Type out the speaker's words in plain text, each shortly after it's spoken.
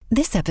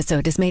This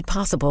episode is made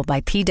possible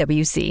by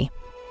PwC.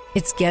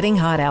 It's getting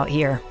hot out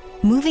here.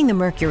 Moving the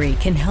mercury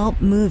can help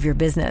move your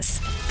business.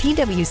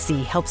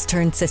 PwC helps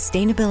turn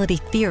sustainability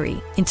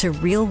theory into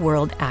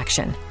real-world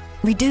action.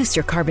 Reduce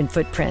your carbon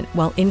footprint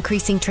while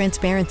increasing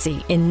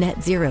transparency in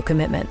net zero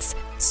commitments.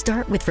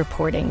 Start with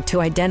reporting to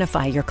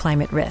identify your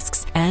climate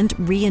risks and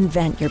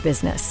reinvent your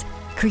business.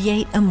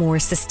 Create a more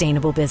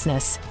sustainable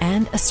business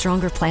and a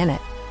stronger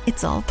planet.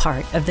 It's all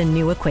part of The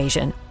New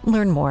Equation.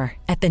 Learn more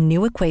at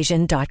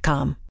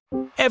thenewequation.com.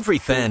 Every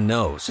fan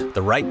knows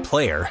the right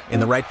player in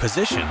the right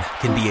position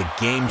can be a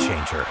game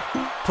changer.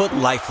 Put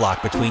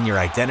LifeLock between your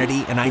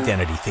identity and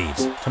identity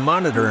thieves to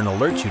monitor and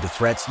alert you to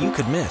threats you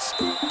could miss.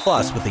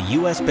 Plus, with a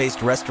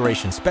U.S.-based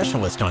restoration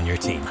specialist on your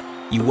team,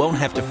 you won't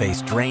have to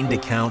face drained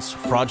accounts,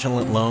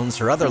 fraudulent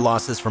loans, or other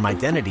losses from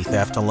identity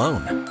theft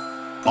alone.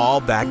 All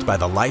backed by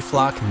the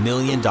LifeLock $1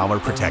 Million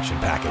Protection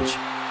Package.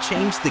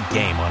 Change the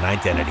game on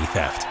identity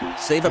theft.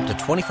 Save up to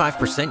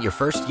 25% your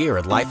first year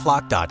at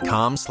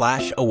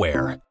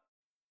LifeLock.com/aware.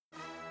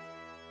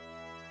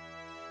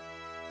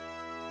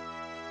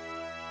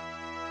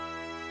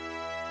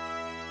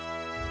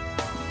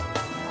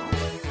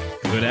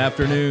 Good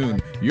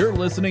afternoon. You're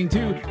listening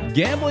to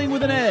Gambling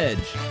with an Edge.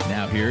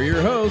 Now here are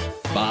your hosts,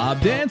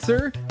 Bob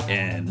Dancer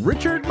and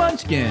Richard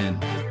Munchkin.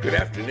 Good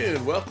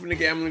afternoon. Welcome to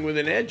Gambling with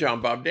an Edge.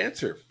 I'm Bob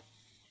Dancer.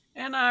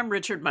 And I'm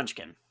Richard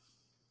Munchkin.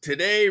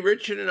 Today,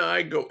 Richard and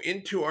I go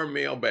into our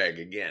mailbag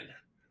again.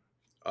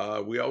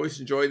 We always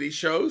enjoy these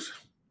shows.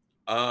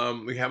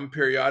 We have them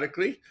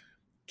periodically.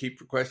 Keep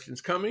your questions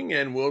coming,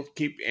 and we'll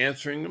keep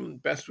answering them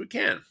best we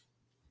can.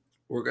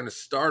 We're going to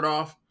start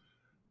off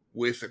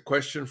with a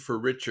question for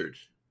Richard.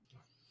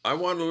 I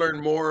want to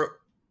learn more.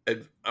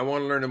 I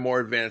want to learn a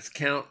more advanced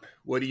count.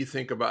 What do you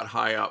think about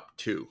High Up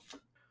 2?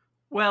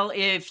 Well,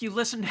 if you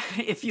listen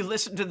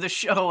to the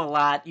show a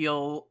lot,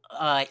 you'll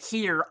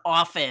hear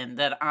often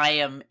that I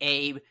am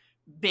a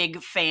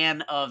big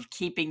fan of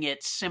keeping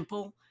it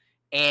simple,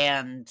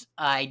 and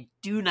I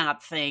do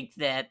not think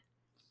that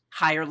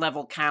higher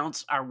level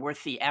counts are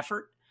worth the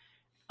effort.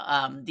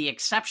 The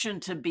exception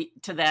to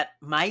that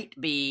might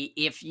be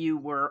if you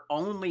were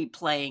only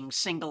playing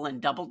single and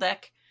double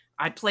deck.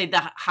 I played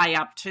the High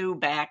Up 2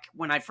 back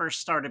when I first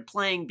started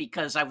playing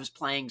because I was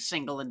playing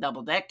single and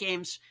double deck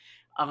games.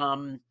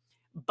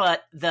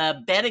 But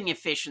the betting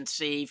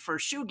efficiency for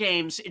shoe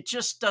games, it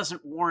just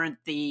doesn't warrant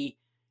the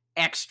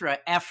extra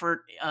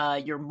effort.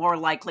 You're more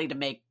likely to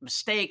make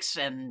mistakes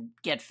and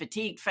get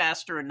fatigued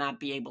faster and not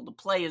be able to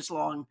play as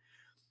long.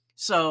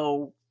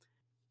 So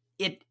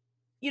it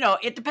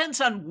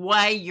depends on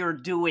why you're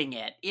doing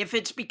it. If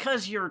it's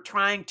because you're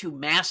trying to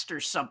master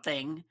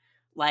something,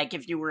 like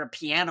if you were a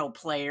piano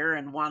player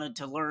and wanted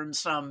to learn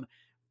some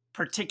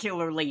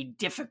particularly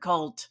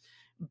difficult,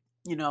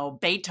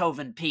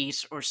 Beethoven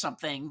piece or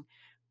something,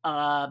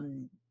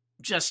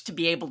 just to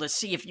be able to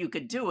see if you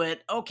could do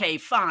it, okay,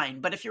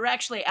 fine. But if you're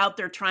actually out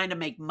there trying to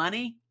make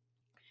money,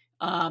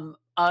 a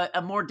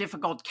more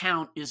difficult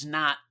count is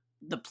not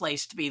the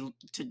place to be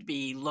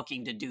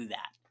looking to do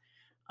that.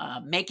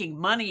 Making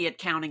money at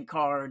counting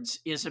cards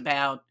is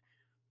about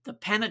the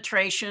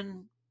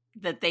penetration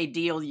that they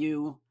deal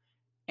you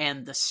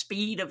and the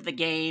speed of the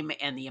game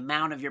and the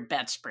amount of your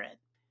bet spread.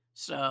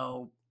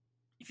 So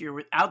if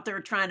you're out there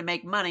trying to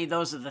make money,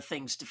 those are the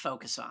things to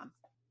focus on.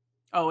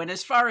 Oh, and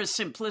as far as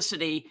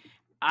simplicity,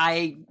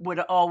 I would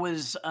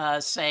always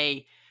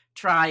say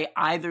try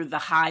either the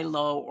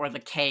high-low or the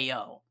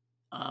KO.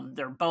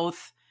 They're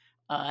both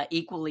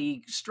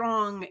equally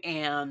strong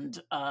and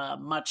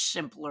much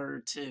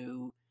simpler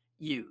to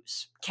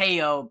use.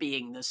 KO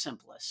being the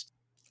simplest.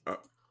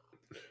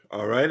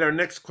 All right, our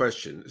next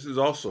question. This is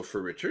also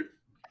for Richard.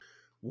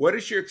 What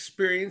is your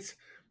experience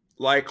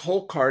like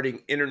hole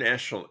carding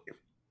internationally?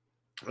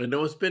 I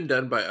know it's been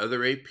done by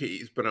other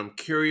APs, but I'm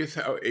curious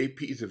how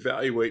APs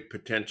evaluate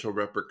potential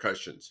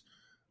repercussions.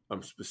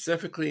 I'm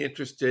specifically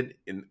interested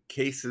in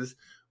cases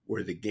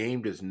where the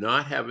game does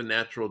not have a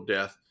natural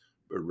death,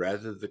 but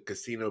rather the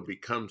casino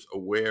becomes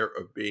aware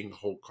of being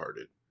hole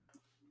carded.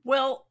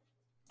 Well,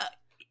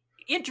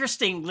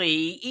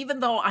 interestingly,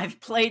 even though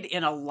I've played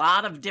in a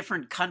lot of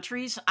different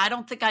countries, I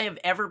don't think I have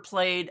ever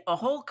played a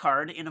hole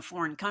card in a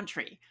foreign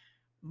country.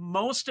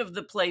 Most of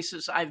the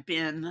places I've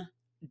been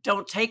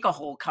don't take a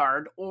hole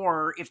card,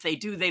 or if they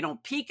do, they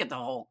don't peek at the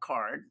hole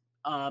card.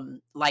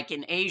 Like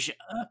in Asia,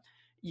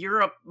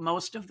 Europe,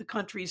 most of the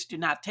countries do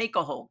not take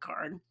a hole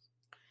card.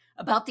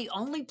 About the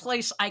only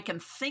place I can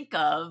think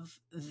of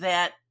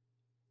that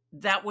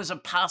was a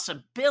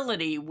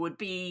possibility would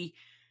be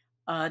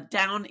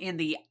down in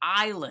the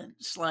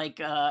islands, like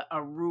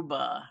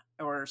Aruba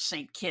or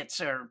St. Kitts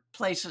or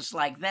places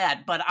like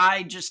that. But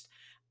I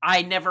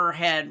never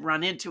had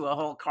run into a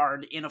hole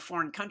card in a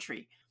foreign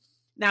country.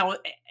 Now,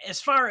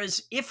 as far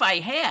as if I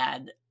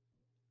had,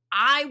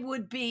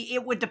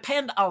 it would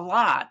depend a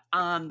lot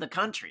on the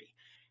country.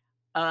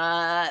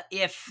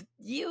 If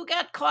you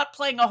got caught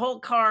playing a hole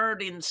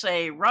card in,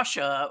 say,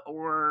 Russia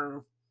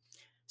or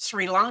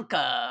Sri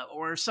Lanka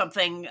or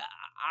something,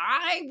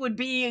 I would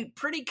be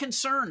pretty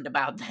concerned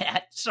about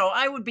that. So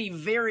I would be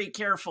very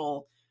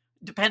careful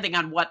depending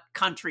on what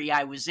country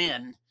I was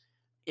in,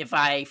 if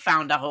I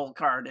found a hole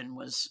card and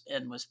was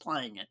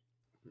playing it.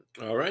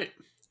 All right.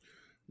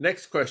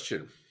 Next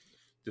question.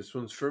 This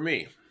one's for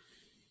me.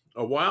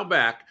 A while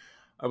back,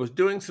 I was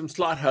doing some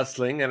slot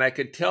hustling, and I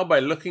could tell by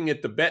looking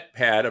at the bet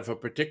pad of a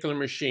particular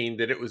machine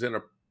that it was in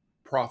a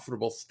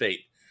profitable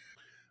state.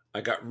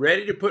 I got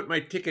ready to put my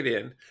ticket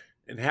in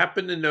and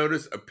happened to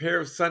notice a pair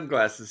of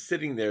sunglasses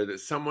sitting there that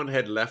someone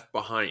had left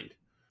behind.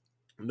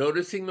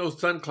 Noticing those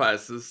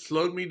sunglasses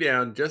slowed me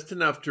down just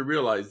enough to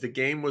realize the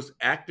game was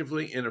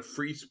actively in a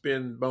free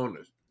spin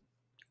bonus.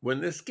 When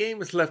this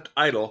game is left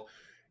idle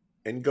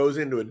and goes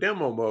into a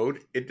demo mode,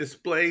 it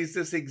displays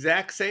this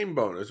exact same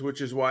bonus,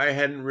 which is why I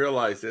hadn't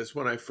realized this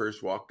when I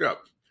first walked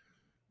up.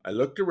 I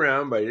looked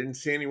around, but I didn't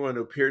see anyone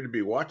who appeared to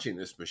be watching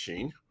this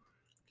machine.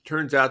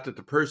 Turns out that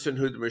the person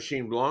who the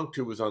machine belonged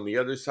to was on the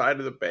other side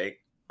of the bank,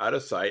 out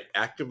of sight,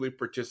 actively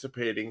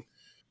participating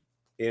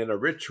in a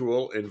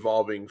ritual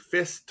involving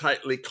fists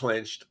tightly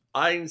clenched,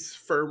 eyes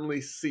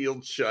firmly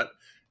sealed shut,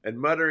 and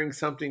muttering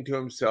something to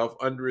himself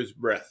under his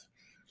breath.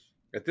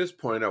 At this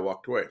point, I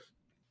walked away.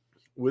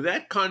 With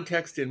that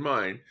context in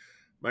mind,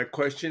 my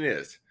question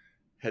is,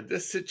 had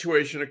this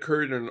situation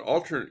occurred in an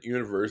alternate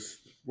universe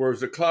where it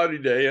was a cloudy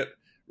day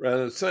rather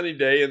than a sunny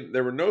day and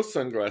there were no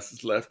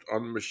sunglasses left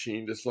on the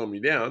machine to slow me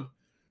down,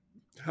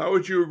 how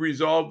would you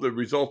resolve the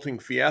resulting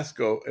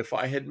fiasco if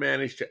I had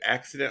managed to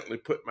accidentally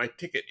put my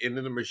ticket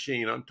into the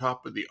machine on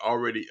top of the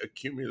already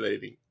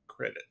accumulating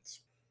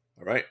credits?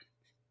 All right.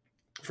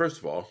 First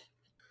of all,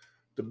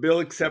 the bill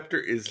acceptor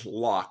is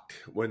locked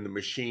when the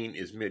machine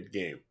is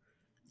mid-game.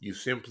 You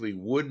simply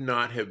would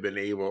not have been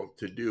able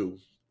to do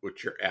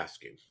what you're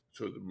asking.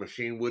 So the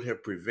machine would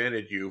have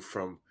prevented you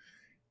from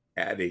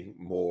adding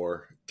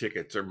more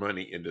tickets or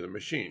money into the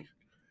machine.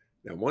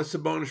 Now, once the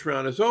bonus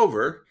round is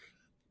over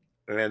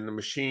and the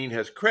machine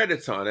has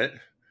credits on it,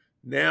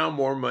 now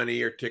more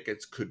money or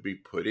tickets could be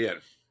put in.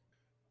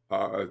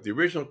 The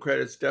original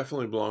credits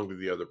definitely belong to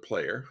the other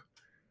player,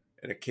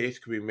 and a case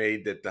could be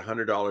made that the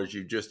 $100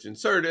 you just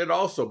inserted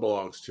also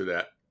belongs to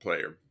that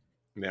player.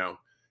 Now,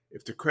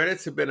 if the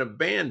credits have been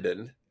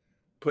abandoned,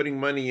 putting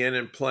money in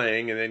and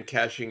playing and then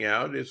cashing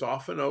out is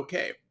often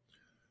okay.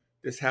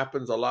 This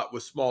happens a lot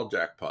with small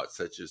jackpots,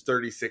 such as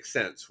 36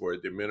 cents, where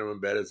the minimum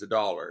bet is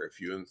 $1. If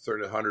you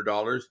insert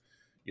 $100,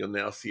 you'll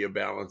now see a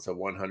balance of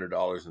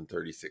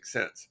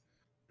 $100.36.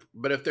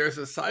 But if there's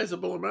a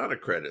sizable amount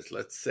of credits,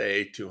 let's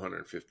say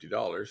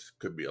 $250,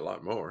 could be a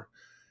lot more,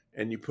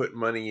 and you put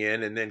money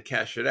in and then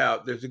cash it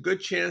out, there's a good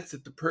chance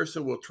that the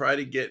person will try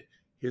to get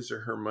his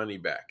or her money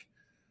back.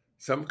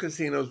 Some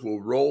casinos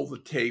will roll the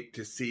tape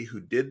to see who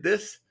did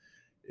this.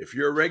 If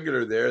you're a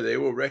regular there, they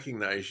will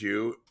recognize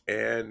you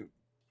and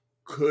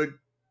could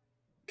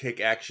take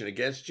action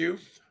against you,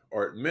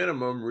 or at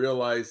minimum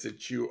realize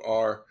that you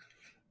are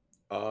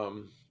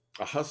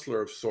a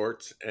hustler of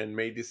sorts and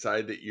may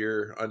decide that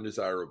you're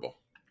undesirable.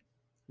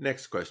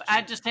 Next question.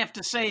 I just have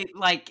to say,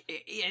 like,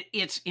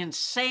 it's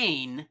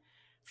insane.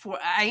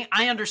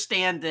 I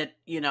understand that,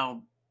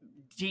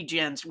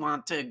 degens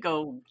want to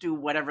go do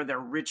whatever their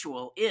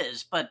ritual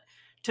is, but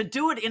to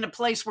do it in a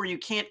place where you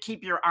can't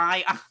keep your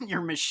eye on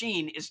your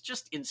machine is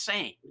just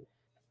insane.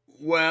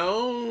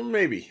 Well,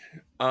 maybe.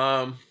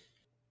 When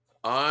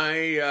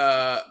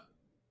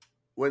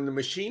the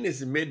machine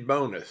is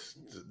mid-bonus,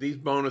 these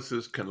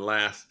bonuses can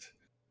last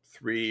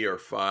 3 or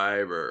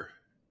 5 or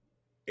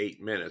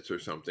 8 minutes or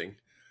something,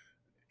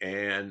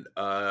 and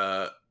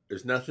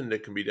there's nothing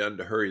that can be done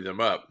to hurry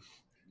them up.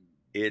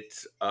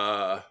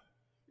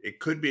 It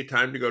could be a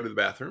time to go to the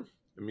bathroom.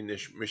 I mean, the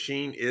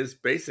machine is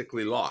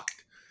basically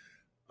locked.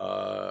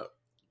 What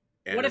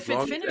if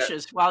it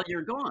finishes while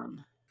you're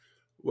gone?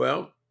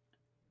 Well,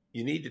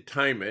 you need to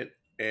time it,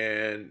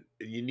 and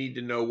you need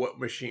to know what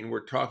machine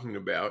we're talking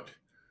about.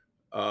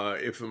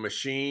 If a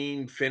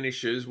machine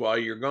finishes while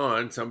you're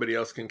gone, somebody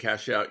else can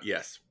cash out,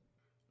 yes.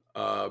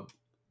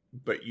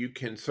 But you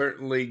can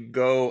certainly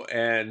go,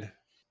 and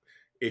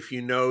if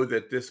you know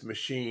that this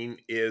machine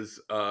is,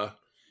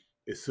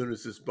 as soon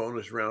as this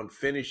bonus round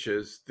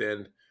finishes,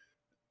 then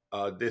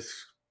this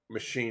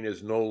machine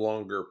is no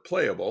longer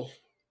playable,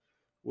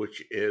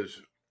 which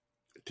is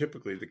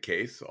typically the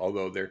case,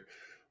 although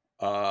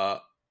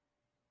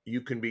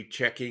you can be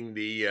checking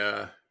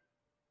the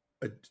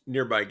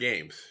nearby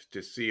games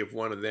to see if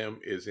one of them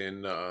is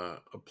in a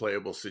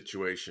playable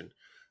situation.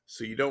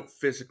 So you don't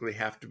physically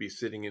have to be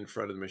sitting in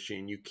front of the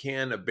machine. You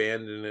can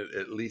abandon it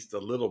at least a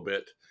little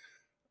bit,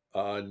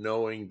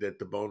 knowing that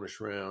the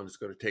bonus round is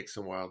going to take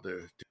some while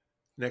to.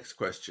 Next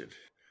question.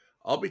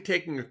 I'll be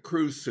taking a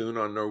cruise soon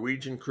on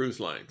Norwegian Cruise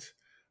Lines.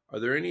 Are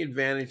there any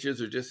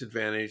advantages or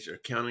disadvantages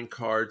of counting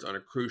cards on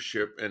a cruise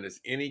ship, and is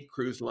any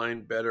cruise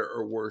line better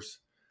or worse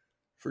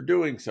for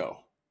doing so?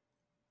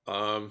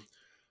 Do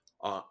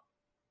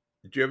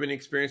you have any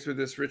experience with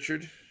this,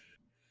 Richard?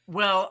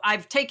 Well,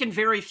 I've taken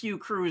very few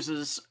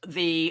cruises.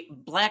 The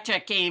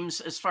blackjack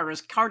games, as far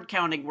as card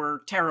counting,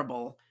 were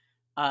terrible.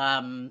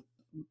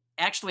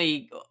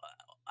 Actually,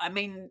 I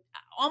mean,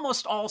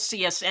 almost all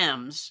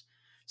CSMs.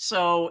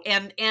 So,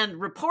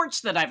 and reports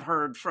that I've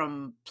heard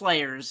from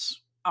players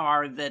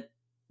are that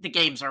the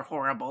games are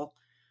horrible.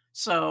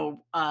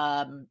 So,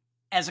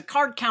 as a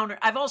card counter,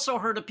 I've also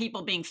heard of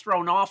people being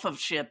thrown off of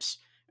ships.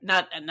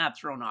 Not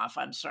thrown off.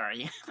 I'm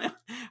sorry.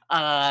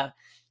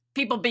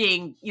 People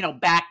being,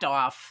 backed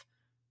off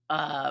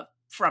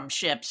from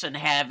ships and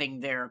having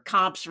their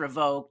comps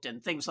revoked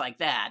and things like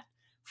that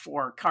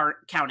for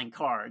counting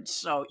cards.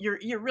 So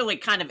you're really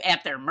kind of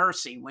at their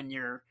mercy when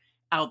you're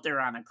out there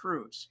on a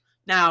cruise.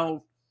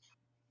 Now,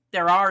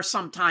 there are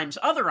sometimes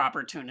other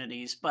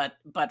opportunities, but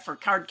for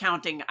card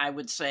counting, I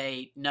would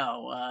say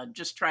no.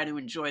 Just try to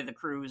enjoy the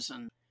cruise,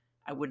 and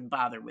I wouldn't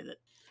bother with it.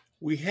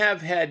 We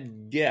have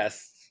had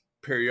guests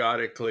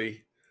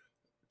periodically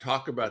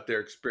talk about their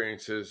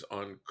experiences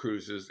on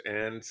cruises,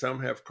 and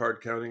some have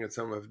card counting and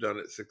some have done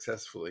it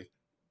successfully.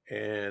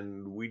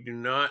 And we do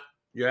not,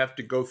 you have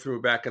to go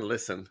through back and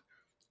listen.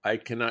 I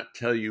cannot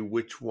tell you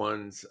which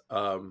ones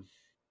are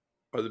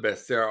the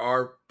best. There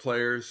are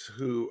players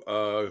who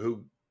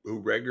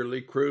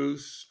regularly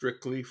cruise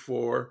strictly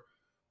for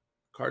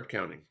card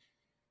counting.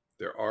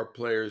 There are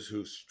players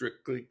who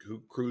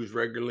cruise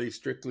regularly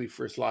strictly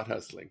for slot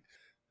hustling.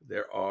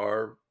 There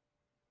are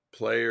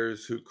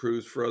players who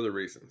cruise for other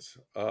reasons.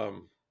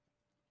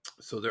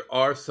 So there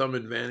are some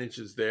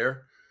advantages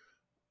there,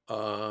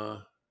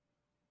 but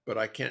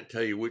I can't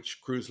tell you which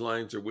cruise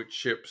lines or which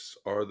ships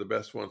are the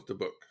best ones to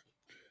book.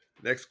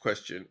 Next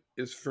question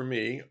is for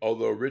me,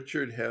 although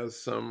Richard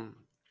has some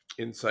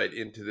insight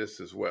into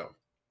this as well.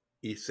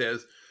 He said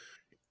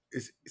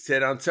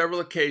on several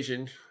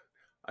occasions,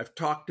 I've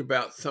talked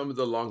about some of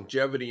the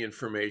longevity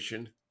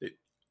information that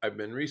I've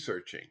been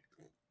researching.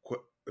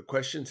 The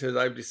question says,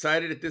 I've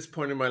decided at this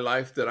point in my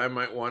life that I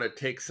might want to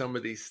take some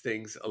of these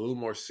things a little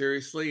more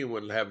seriously and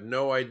would have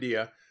no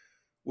idea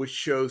which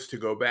shows to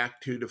go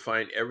back to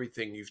find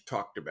everything you've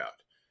talked about.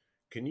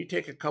 Can you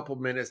take a couple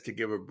minutes to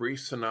give a brief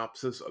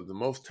synopsis of the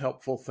most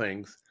helpful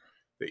things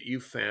that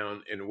you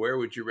found, and where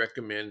would you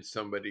recommend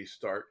somebody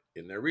start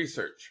in their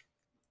research?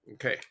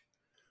 Okay.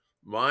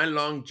 My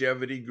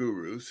longevity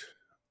gurus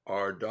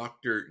are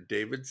Dr.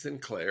 David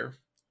Sinclair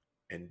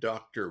and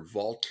Dr.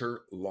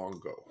 Walter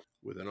Longo,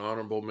 with an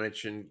honorable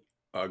mention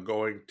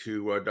going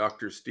to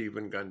Dr.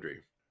 Stephen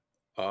Gundry.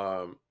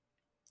 Now,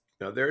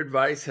 their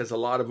advice has a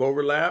lot of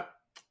overlap.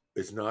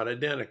 It's not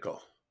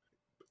identical.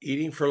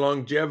 Eating for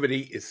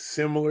longevity is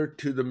similar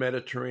to the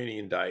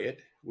Mediterranean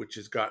diet, which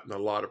has gotten a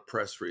lot of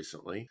press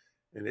recently,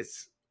 and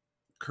it's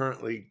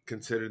currently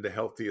considered the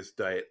healthiest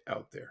diet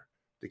out there.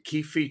 The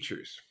key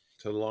features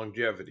to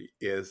longevity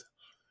is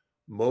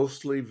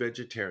mostly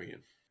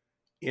vegetarian,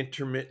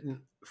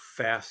 intermittent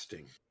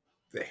fasting,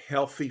 the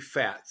healthy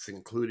fats,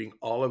 including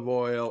olive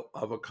oil,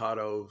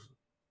 avocados,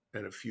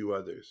 and a few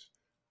others.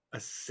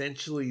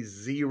 Essentially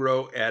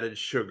zero added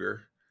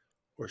sugar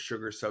or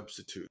sugar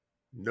substitute.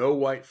 No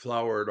white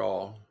flour at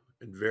all,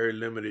 and very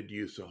limited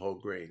use of whole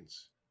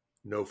grains.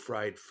 No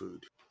fried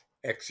food.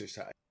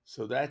 Exercise.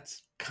 So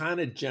that's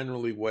kind of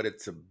generally what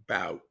it's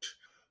about.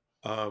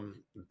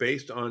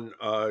 Based on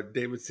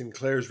David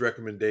Sinclair's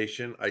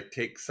recommendation, I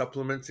take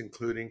supplements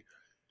including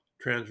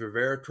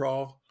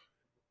transresveratrol,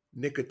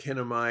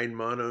 nicotinamide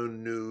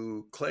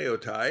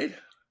mononucleotide,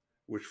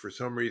 which for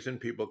some reason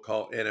people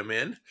call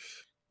NMN.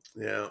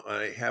 Now,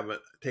 I have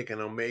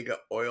taken omega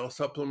oil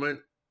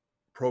supplement,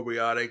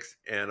 probiotics,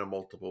 and a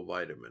multiple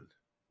vitamin.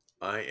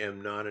 I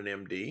am not an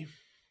MD.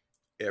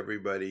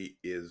 Everybody's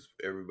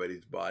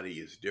body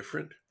is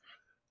different.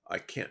 I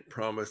can't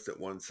promise that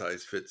one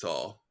size fits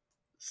all.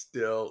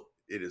 Still,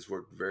 it has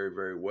worked very,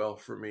 very well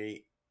for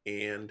me,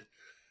 and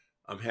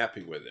I'm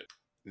happy with it.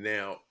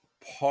 Now,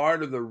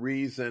 part of the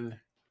reason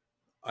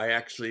I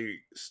actually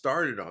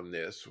started on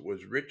this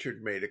was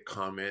Richard made a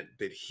comment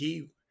that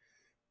he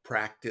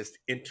practiced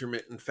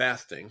intermittent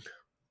fasting,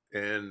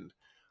 and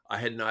I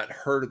had not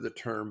heard of the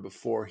term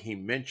before he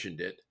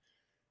mentioned it.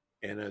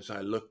 And as I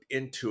looked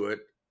into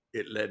it,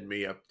 it led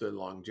me up the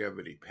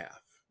longevity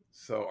path.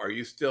 So are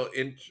you still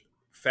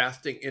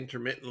fasting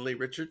intermittently,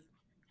 Richard?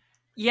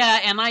 Yeah,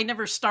 and I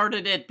never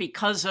started it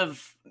because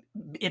of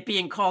it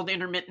being called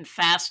intermittent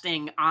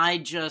fasting. I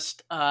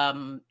just,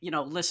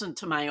 listened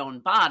to my own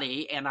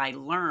body, and I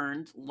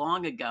learned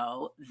long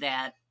ago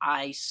that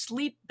I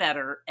sleep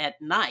better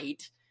at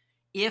night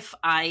if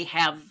I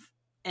have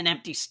an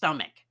empty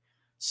stomach.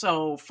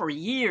 So for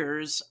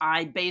years,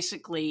 I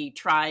basically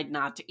tried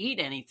not to eat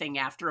anything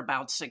after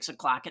about 6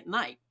 o'clock at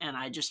night, and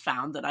I just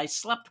found that I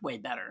slept way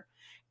better.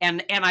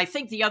 And I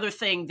think the other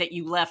thing that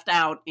you left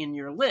out in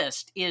your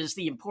list is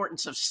the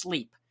importance of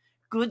sleep.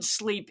 Good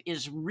sleep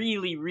is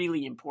really,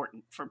 really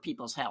important for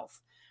people's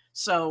health.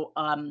 So,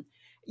 and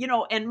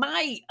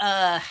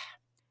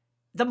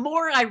the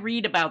more I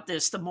read about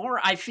this, the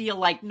more I feel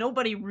like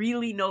nobody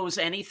really knows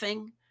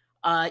anything.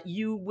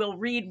 You will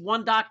read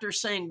one doctor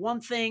saying one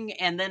thing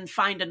and then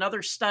find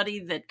another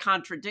study that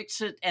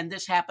contradicts it. And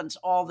this happens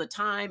all the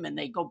time, and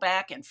they go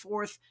back and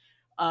forth.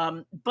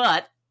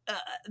 But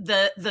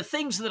the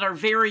things that are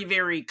very,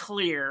 very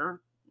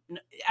clear,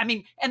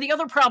 and the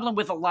other problem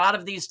with a lot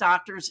of these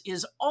doctors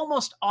is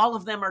almost all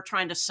of them are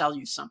trying to sell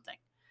you something.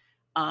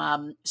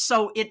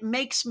 So it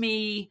makes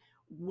me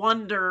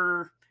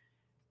wonder,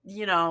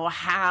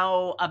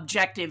 how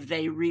objective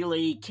they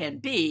really can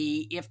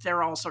be if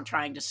they're also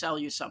trying to sell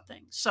you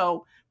something.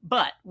 So,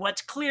 but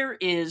what's clear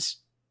is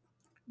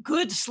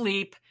good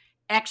sleep,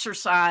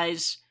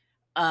 exercise,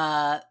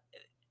 and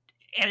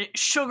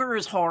sugar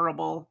is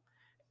horrible,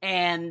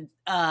 and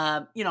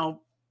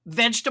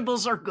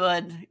vegetables are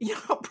good.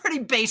 Pretty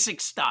basic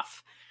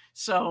stuff.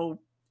 So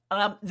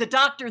the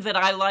doctor that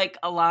I like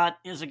a lot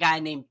is a guy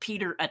named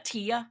Peter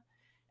Attia,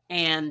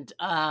 and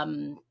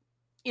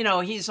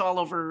he's all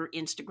over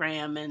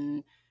Instagram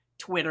and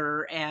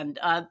Twitter. And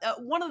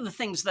one of the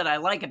things that I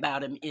like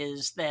about him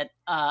is that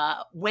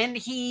when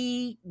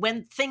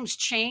things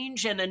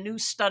change and a new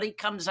study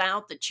comes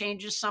out that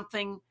changes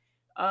something,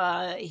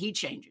 he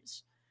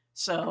changes.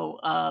 So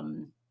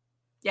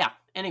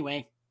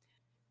anyway,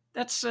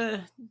 those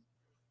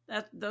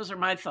are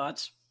my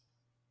thoughts.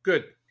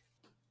 Good.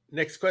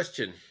 Next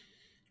question.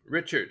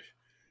 Richard,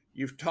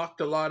 you've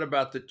talked a lot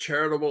about the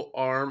charitable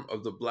arm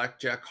of the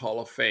Blackjack Hall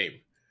of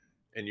Fame,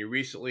 and you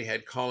recently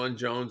had Colin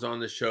Jones on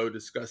the show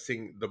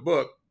discussing the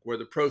book where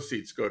the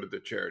proceeds go to the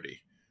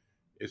charity.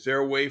 Is there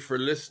a way for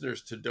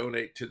listeners to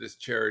donate to this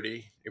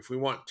charity if we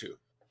want to?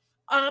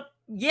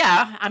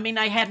 Yeah. I mean,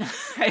 I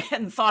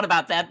hadn't thought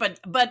about that,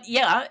 but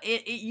yeah,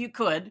 you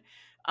could.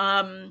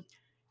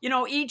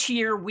 Each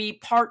year we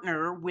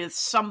partner with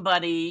some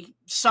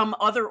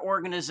other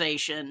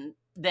organization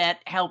that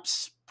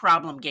helps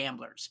problem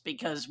gamblers,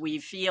 because we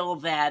feel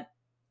that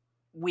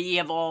we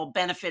have all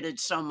benefited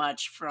so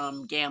much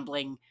from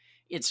gambling.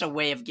 It's a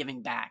way of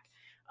giving back.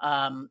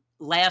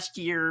 Last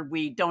year,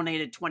 we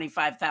donated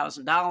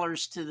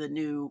 $25,000 to the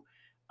new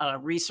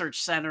research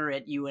center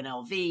at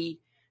UNLV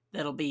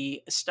that'll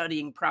be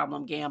studying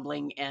problem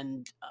gambling.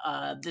 And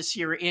this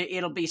year,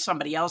 it'll be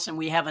somebody else, and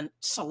we haven't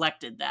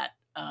selected that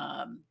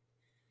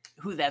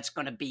who that's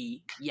going to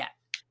be yet.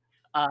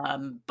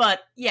 But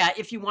yeah,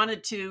 if you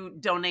wanted to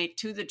donate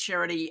to the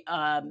charity,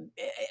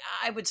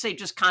 I would say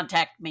just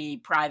contact me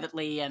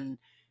privately and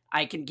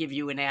I can give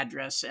you an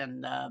address.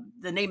 And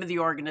the name of the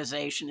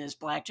organization is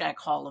Blackjack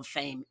Hall of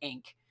Fame,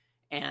 Inc.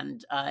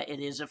 And it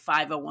is a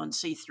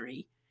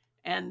 501c3.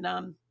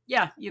 And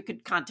you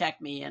could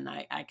contact me and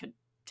I could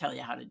tell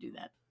you how to do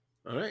that.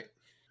 All right.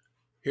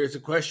 Here's a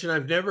question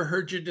I've never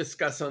heard you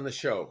discuss on the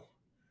show.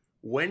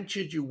 When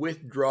should you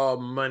withdraw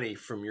money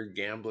from your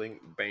gambling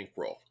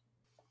bankroll?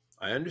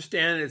 I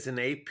understand as an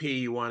AP,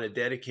 you want to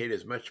dedicate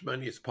as much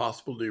money as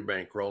possible to your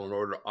bankroll in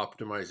order to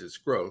optimize its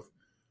growth.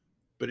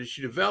 But as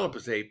you develop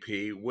as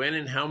AP, when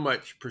and how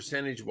much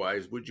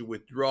percentage-wise would you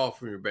withdraw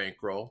from your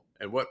bankroll,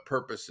 and what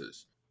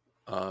purposes?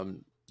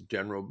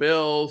 General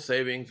bills,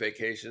 savings,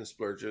 vacations,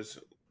 splurges,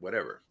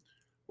 whatever.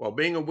 While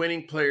being a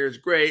winning player is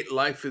great,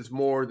 life is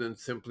more than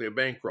simply a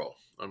bankroll.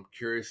 I'm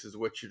curious as to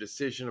what your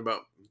decision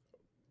about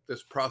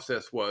this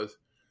process was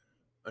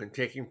on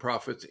taking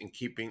profits and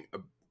keeping a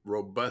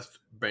robust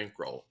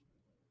bankroll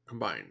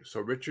combined.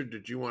 So Richard,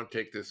 did you want to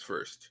take this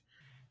first?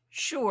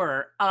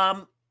 Sure.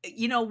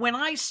 When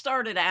I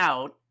started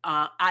out,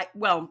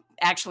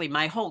 actually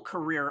my whole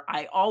career,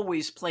 I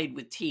always played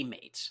with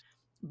teammates.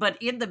 But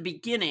in the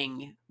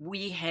beginning,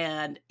 we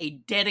had a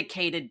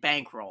dedicated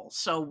bankroll.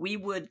 So we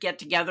would get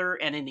together,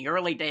 and in the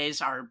early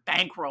days, our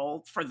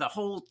bankroll for the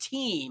whole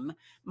team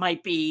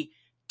might be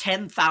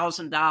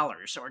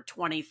 $10,000 or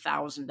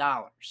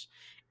 $20,000.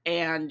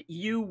 And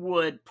you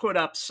would put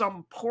up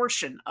some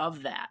portion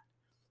of that.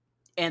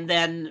 And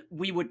then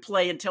we would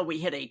play until we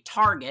hit a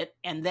target,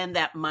 and then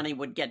that money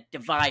would get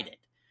divided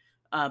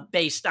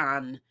based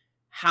on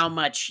how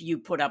much you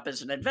put up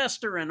as an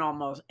investor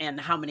and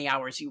how many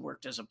hours you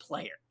worked as a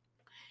player.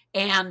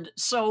 And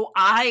so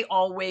I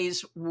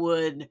always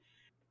would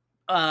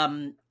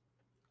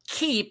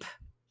keep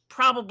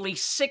probably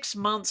 6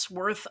 months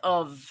worth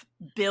of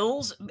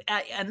bills,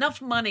 enough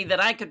money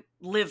that I could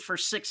live for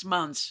 6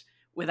 months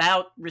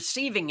without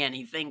receiving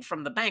anything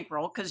from the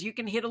bankroll, because you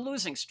can hit a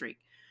losing streak.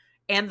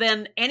 And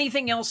then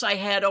anything else I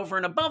had over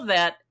and above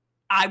that,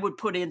 I would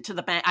put into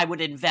the bank. I would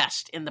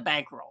invest in the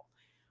bankroll.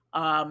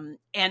 And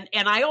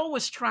I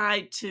always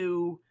tried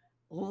to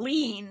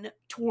lean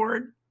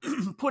toward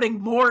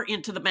putting more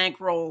into the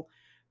bankroll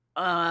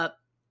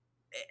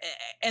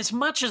as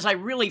much as I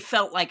really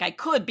felt like I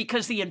could,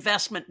 because the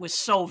investment was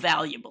so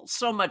valuable,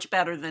 so much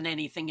better than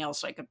anything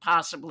else I could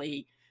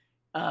possibly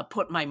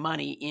put my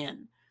money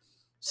in.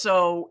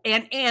 So,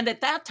 and at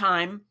that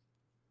time,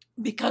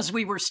 because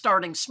we were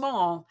starting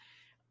small,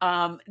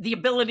 the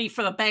ability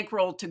for the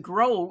bankroll to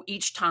grow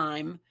each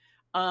time,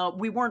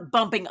 we weren't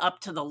bumping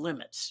up to the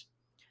limits.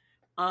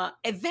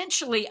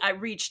 Eventually, I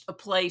reached a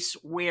place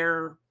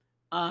where,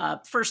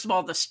 first of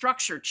all, the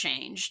structure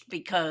changed,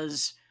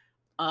 because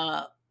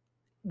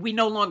we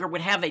no longer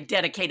would have a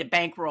dedicated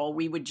bankroll.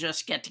 We would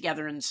just get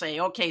together and say,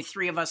 okay,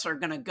 3 of us are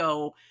going to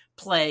go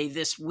play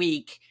this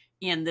week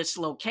in this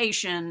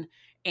location.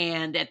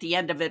 And at the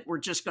end of it, we're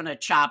just going to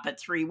chop it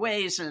 3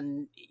 ways.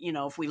 And,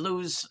 if we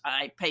lose,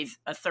 I pay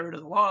a third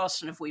of the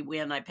loss. And if we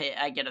win, I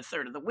get a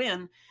third of the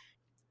win.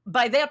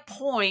 By that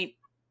point,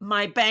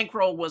 my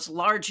bankroll was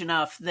large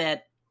enough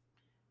that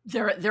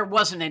there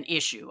wasn't an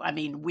issue. I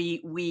mean,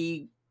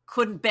 we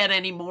couldn't bet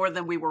any more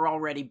than we were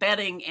already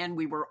betting, and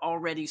we were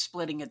already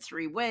splitting it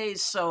 3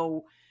 ways.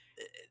 So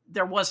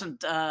there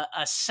wasn't a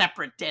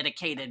separate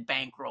dedicated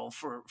bankroll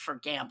for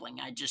gambling.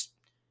 I just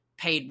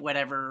paid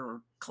whatever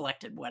or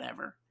collected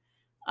whatever.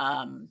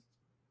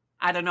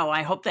 I don't know.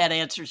 I hope that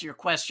answers your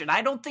question.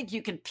 I don't think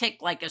you can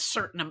pick like a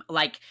certain,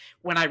 like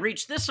when I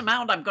reach this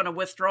amount, I'm going to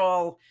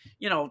withdraw,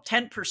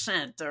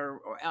 10% or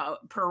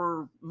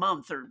per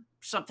month or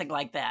something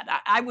like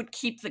that. I would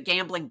keep the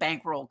gambling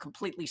bankroll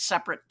completely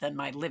separate than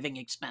my living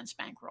expense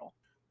bankroll.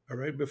 All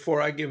right. Before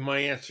I give my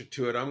answer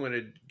to it, I'm going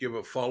to give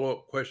a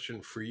follow-up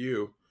question for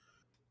you.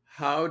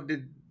 How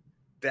did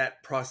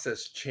that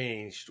process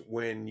change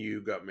when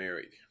you got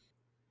married?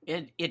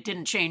 It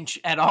didn't change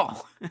at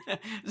all.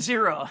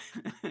 Zero.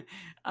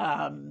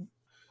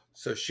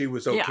 So she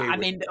was okay. Yeah, I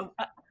mean,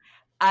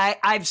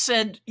 I've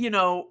said,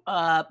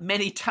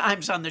 many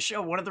times on the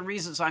show, one of the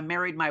reasons I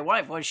married my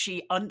wife was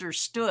she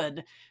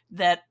understood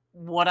that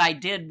what I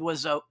did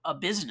was a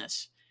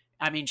business.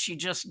 I mean, she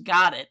just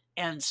got it.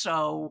 And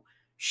so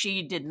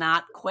she did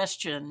not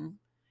question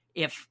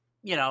if,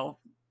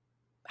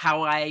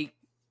 how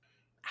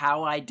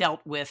I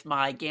dealt with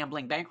my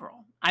gambling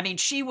bankroll. I mean,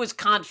 she was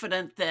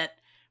confident that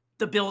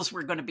the bills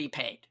were going to be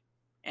paid.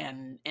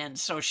 And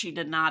so she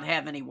did not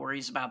have any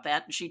worries about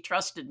that. And she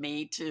trusted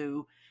me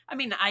to,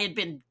 I had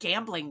been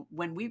gambling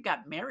when we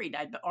got married.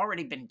 I'd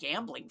already been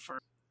gambling for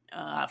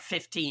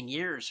 15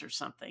 years or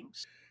something.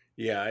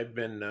 Yeah, I've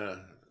been,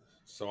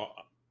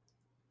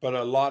 but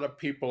a lot of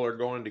people are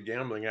going to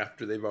gambling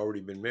after they've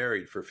already been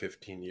married for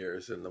 15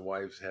 years and the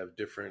wives have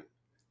different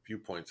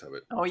viewpoints of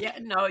it. Oh yeah,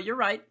 no, you're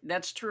right.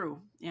 That's true.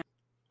 Yeah.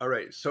 All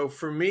right. So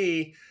for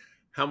me,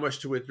 how much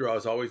to withdraw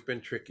has always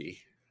been tricky.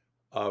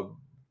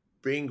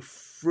 Being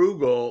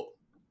frugal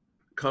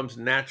comes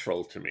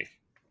natural to me.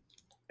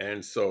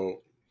 And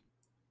so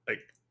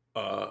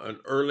and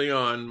early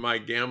on, my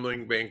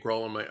gambling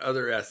bankroll and my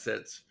other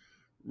assets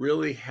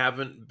really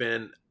haven't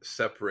been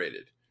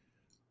separated.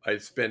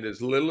 I'd spend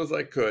as little as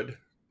I could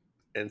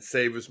and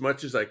save as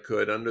much as I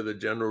could under the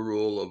general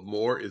rule of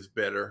more is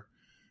better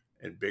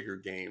and bigger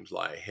games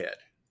lie ahead.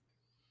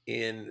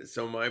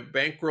 So my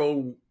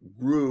bankroll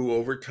grew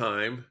over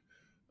time,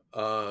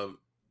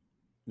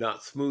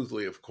 not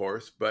smoothly, of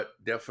course, but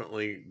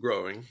definitely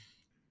growing.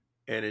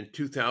 And in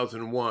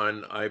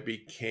 2001, I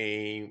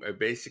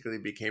basically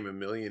became a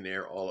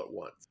millionaire all at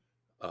once.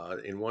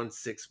 In one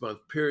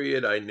 6-month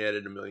period, I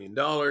netted $1 million.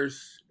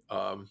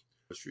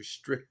 Was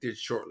restricted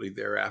shortly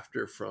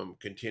thereafter from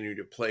continuing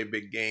to play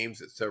big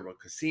games at several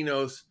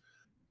casinos.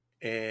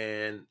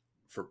 And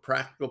for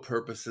practical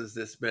purposes,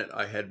 this meant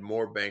I had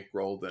more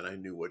bankroll than I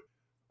knew what.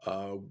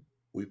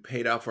 We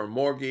paid off our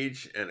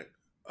mortgage, and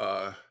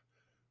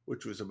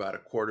which was about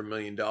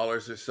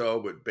 $250,000 or so,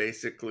 but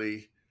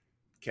basically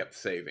kept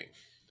saving.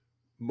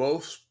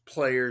 Most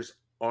players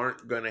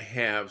aren't going to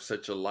have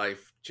such a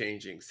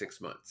life-changing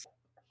 6 months.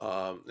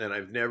 And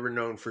I've never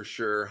known for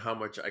sure how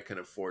much I can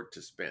afford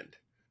to spend.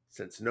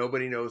 Since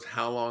nobody knows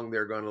how long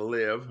they're going to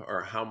live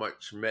or how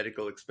much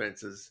medical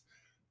expenses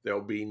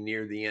there'll be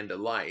near the end of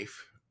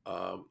life,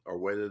 or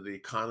whether the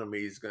economy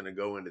is going to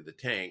go into the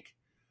tank,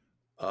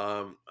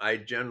 I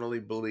generally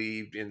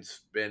believed in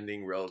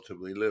spending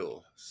relatively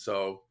little.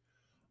 So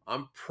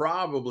I'm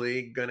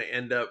probably going to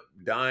end up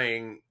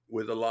dying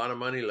with a lot of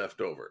money left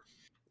over.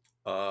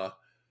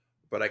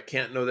 But I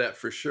can't know that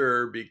for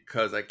sure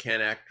because I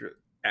can't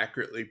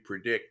accurately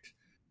predict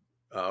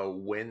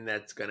when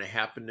that's going to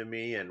happen to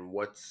me and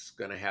what's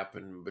going to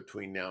happen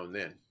between now and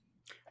then.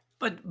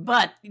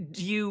 But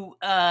do you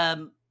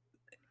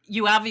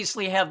you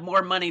obviously have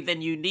more money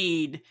than you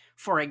need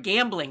for a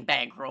gambling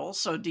bankroll.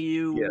 So do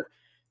you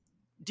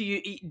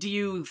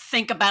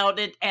think about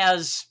it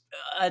as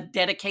a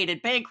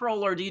dedicated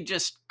bankroll, or do you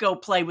just go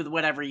play with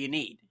whatever you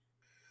need?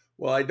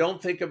 Well, I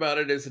don't think about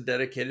it as a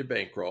dedicated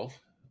bankroll.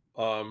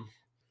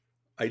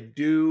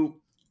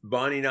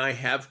 Bonnie and I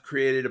have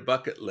created a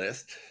bucket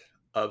list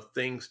of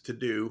things to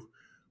do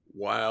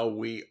while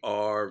we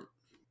are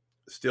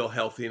still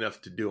healthy enough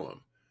to do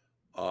them.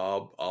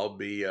 I'll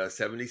be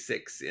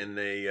 76 in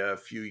a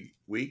few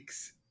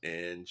weeks,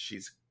 and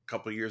she's a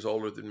couple of years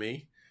older than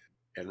me.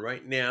 And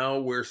right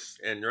now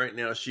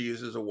she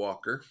uses a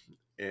walker,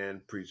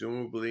 and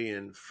presumably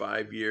in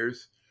 5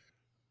 years,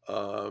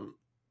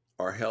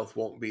 our health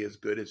won't be as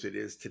good as it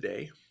is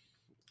today.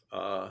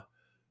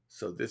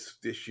 So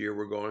this year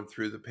we're going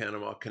through the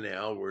Panama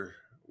Canal.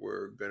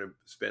 We're going to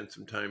spend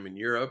some time in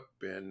Europe,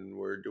 and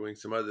we're doing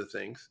some other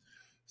things.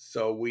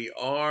 So we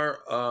are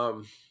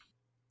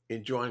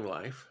enjoying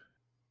life,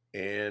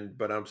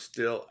 but I'm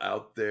still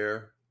out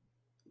there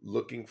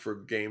looking for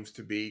games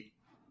to beat,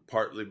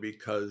 partly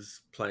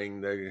because playing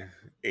the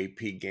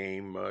AP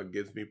game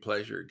gives me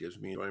pleasure, it gives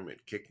me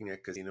enjoyment. Kicking a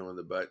casino in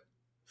the butt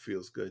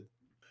feels good.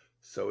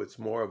 So it's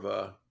more of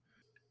a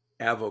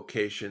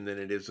avocation than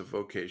it is a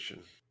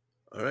vocation.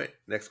 All right,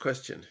 next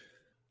question.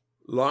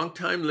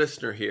 Long-time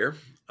listener here.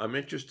 I'm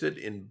interested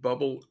in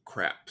bubble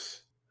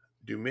craps.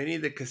 Do many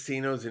of the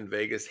casinos in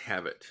Vegas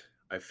have it?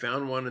 I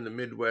found one in the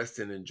Midwest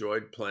and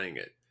enjoyed playing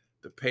it.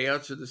 The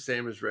payouts are the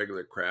same as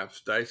regular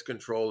craps. Dice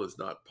control is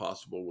not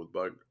possible with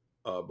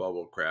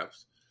bubble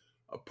craps.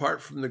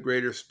 Apart from the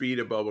greater speed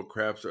of bubble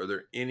craps, are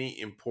there any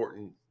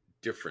important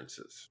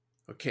differences?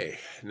 Okay,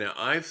 now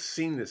I've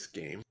seen this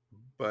game,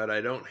 but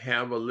I don't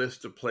have a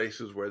list of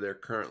places where they're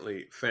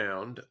currently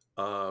found.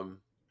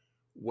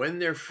 When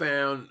they're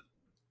found,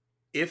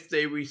 if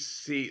they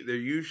receive, they're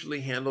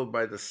usually handled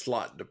by the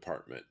slot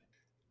department.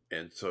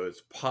 And so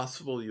it's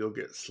possible you'll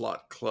get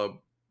slot club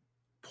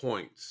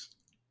points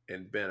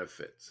and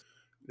benefits.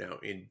 Now,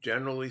 in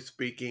generally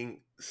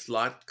speaking,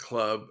 slot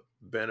club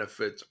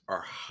benefits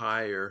are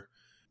higher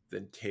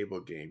than table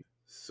game.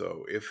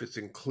 So if it's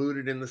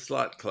included in the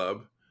slot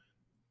club,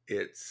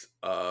 it's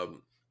a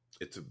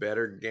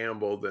better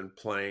gamble than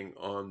playing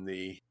on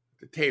the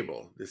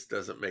table. This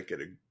doesn't make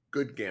it a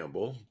good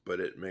gamble, but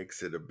it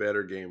makes it a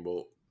better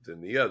gamble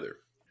than the other.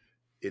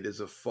 It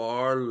is a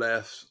far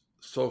less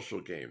social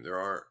game.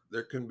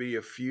 There can be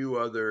a few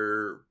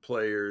other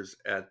players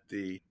at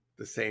the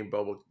same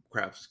bubble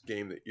craps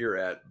game that you're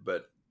at,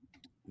 but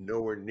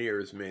nowhere near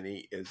as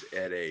many as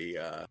at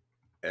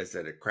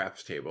a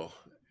craps table.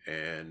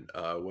 And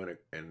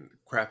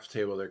craps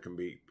table, there can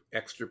be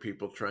extra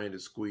people trying to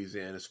squeeze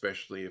in,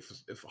 especially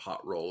if a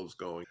hot roll is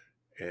going.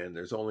 And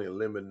there's only a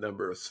limited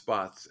number of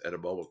spots at a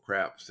bubble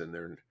craps,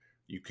 and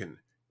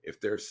if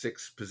there's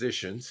 6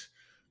 positions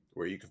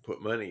where you can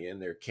put money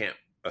in,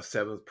 a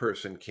 7th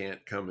person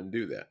can't come and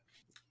do that.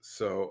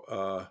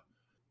 So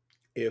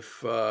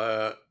if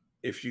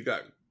you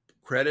got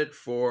credit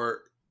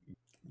for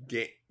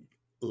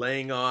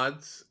laying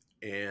odds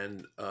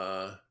and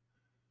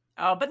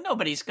but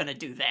nobody's going to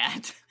do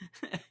that.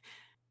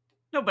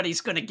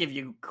 Nobody's going to give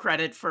you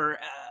credit for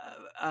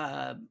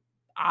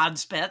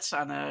odds bets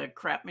on a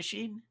crap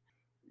machine.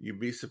 You'd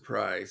be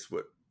surprised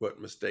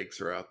what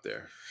mistakes are out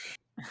there.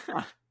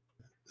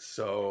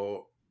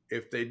 So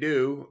if they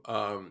do,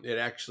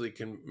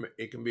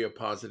 it can be a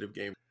positive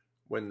game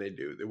when they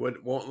do. It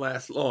won't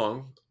last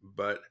long,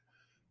 but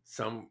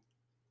some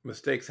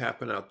mistakes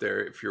happen out there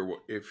if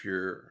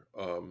you're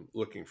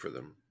looking for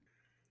them.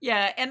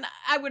 Yeah, and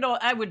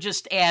I would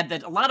just add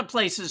that a lot of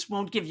places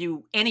won't give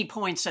you any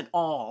points at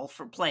all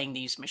for playing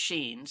these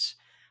machines,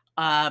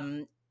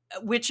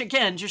 which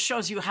again just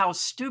shows you how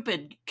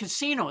stupid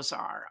casinos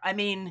are. I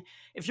mean,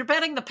 if you're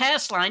betting the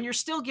pass line, you're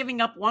still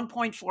giving up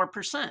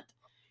 1.4%.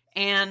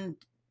 And,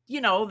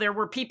 there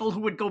were people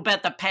who would go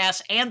bet the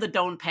pass and the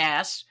don't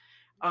pass,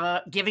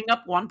 giving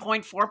up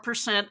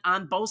 1.4%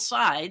 on both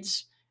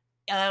sides.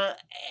 And,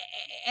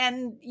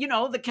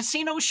 the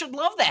casino should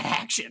love that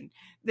action.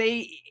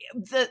 They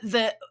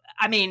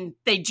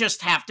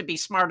just have to be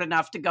smart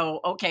enough to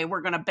go, okay,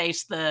 we're going to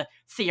base the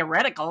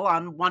theoretical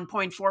on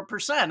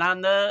 1.4%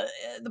 on the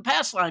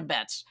pass line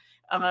bets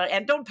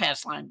and don't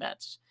pass line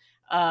bets.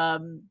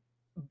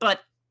 But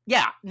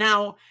yeah,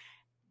 now,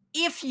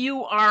 if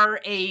you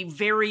are a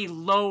very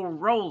low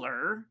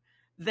roller,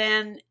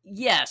 then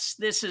yes,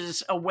 this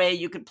is a way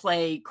you could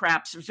play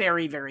craps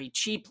very, very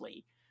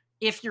cheaply.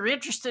 If you're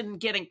interested in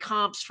getting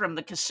comps from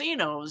the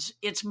casinos,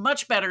 it's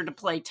much better to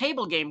play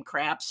table game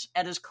craps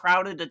at as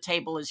crowded a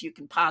table as you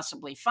can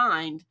possibly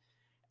find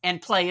and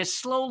play as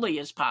slowly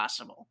as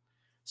possible.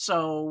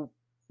 So,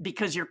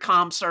 because your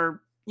comps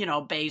are,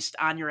 based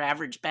on your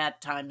average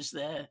bet times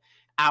the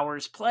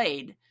hours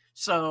played.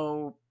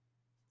 So,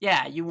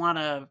 yeah, you want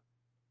to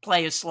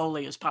play as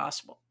slowly as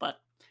possible. But,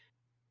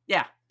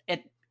 yeah,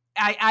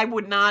 I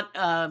would not.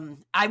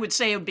 I would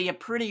say it would be a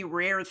pretty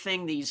rare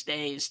thing these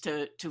days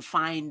to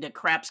find a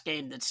craps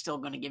game that's still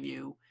going to give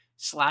you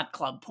slot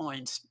club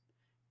points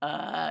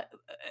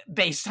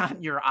based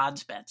on your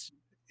odds bets.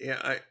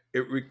 Yeah,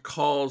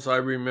 I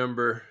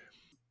remember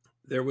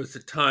there was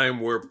a time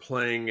where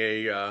playing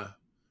a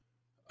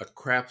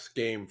craps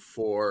game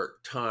for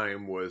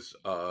time was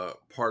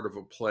part of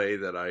a play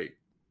that I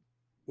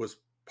was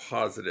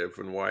positive,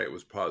 and why it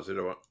was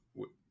positive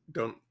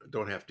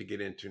don't have to get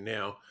into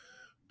now.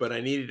 But I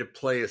needed to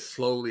play as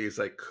slowly as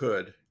I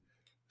could.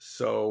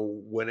 So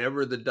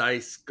whenever the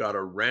dice got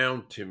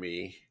around to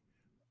me,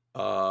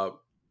 I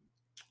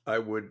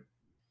would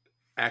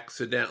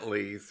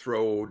accidentally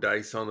throw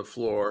dice on the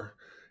floor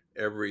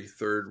every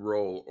third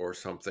roll or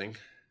something.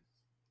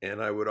 And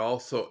I would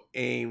also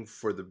aim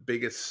for the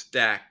biggest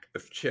stack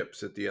of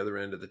chips at the other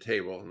end of the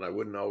table. And I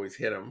wouldn't always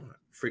hit them.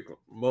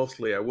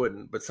 Mostly I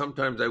wouldn't, but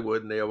sometimes I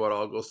would, and they would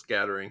all go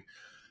scattering.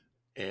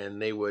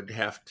 And they would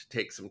have to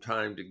take some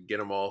time to get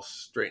them all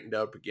straightened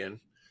up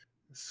again.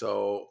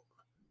 So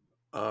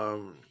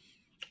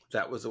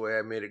that was the way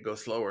I made it go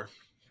slower.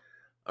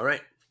 All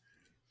right.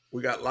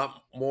 We got a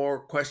lot more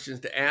questions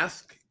to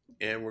ask,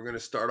 and we're going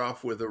to start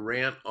off with a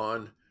rant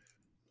on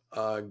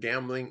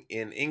gambling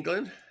in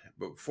England.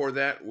 But before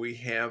that, we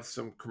have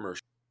some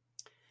commercials.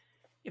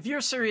 If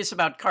you're serious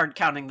about card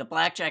counting, the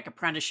Blackjack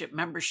Apprenticeship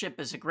membership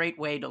is a great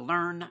way to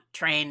learn,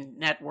 train,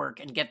 network,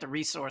 and get the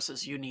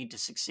resources you need to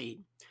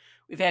succeed.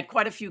 We've had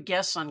quite a few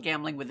guests on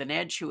Gambling with an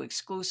Edge who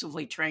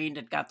exclusively trained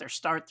and got their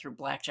start through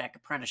Blackjack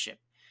Apprenticeship.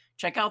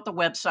 Check out the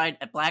website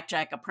at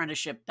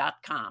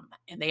blackjackapprenticeship.com,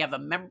 and they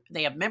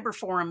have member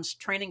forums,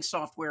 training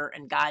software,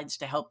 and guides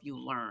to help you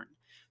learn.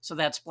 So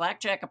that's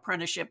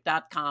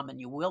blackjackapprenticeship.com,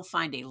 and you will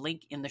find a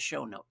link in the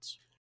show notes.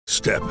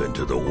 Step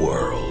into the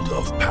world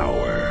of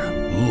power,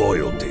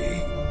 loyalty,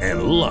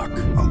 and luck.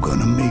 I'm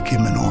gonna make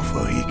him an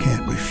offer he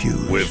can't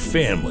refuse. With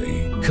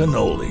family,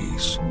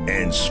 cannolis,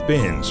 and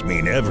spins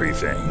mean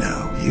everything.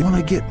 Now, you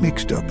wanna get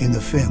mixed up in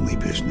the family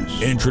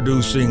business.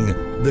 Introducing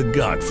The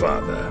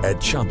Godfather at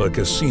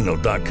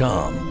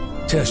ChumbaCasino.com.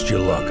 Test your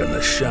luck in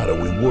the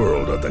shadowy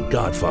world of The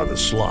Godfather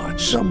slot.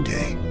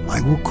 Someday,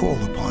 I will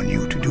call upon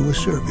you to do a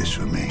service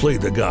for me. Play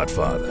The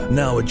Godfather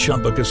now at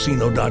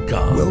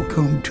ChumbaCasino.com.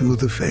 Welcome to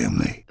the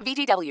family.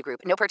 VGW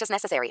Group. No purchase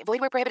necessary. Void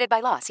where prohibited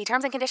by law. See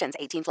terms and conditions.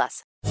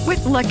 18+.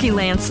 With Lucky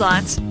Land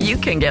Slots, you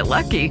can get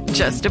lucky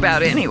just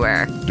about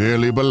anywhere.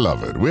 Dearly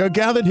beloved, we are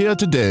gathered here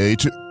today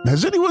to...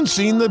 Has anyone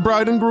seen the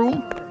bride and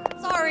groom?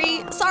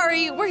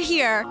 Sorry, we're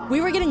here.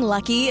 We were getting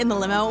lucky in the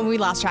limo and we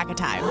lost track of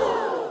time.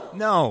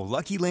 No,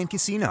 Lucky Land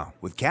Casino,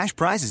 with cash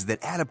prizes that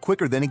add up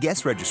quicker than a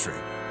guest registry.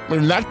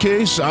 In that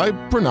case, I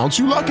pronounce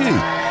you lucky.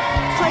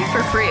 Play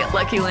for free at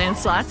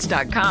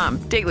LuckyLandSlots.com.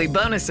 Daily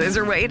bonuses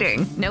are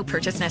waiting. No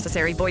purchase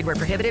necessary. Void where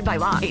prohibited by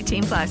law.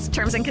 18+.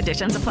 Terms and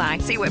conditions apply.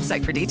 See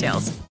website for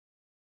details.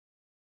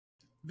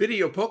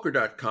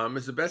 Videopoker.com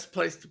is the best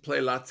place to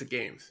play lots of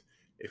games.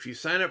 If you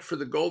sign up for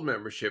the Gold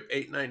membership,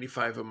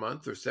 $8.95 a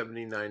month or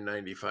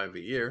 $79.95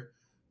 a year,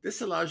 this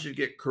allows you to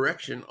get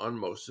correction on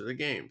most of the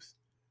games.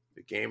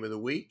 The game of the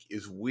week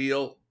is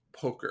Wheel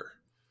Poker.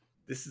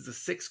 This is a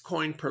 6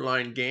 coin per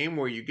line game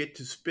where you get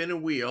to spin a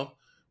wheel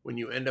when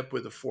you end up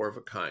with a 4 of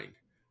a kind.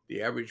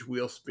 The average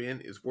wheel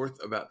spin is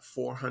worth about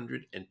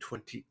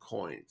 420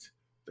 coins.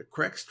 The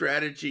correct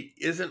strategy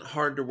isn't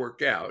hard to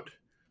work out.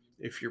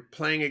 If you're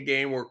playing a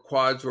game where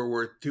quads are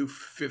worth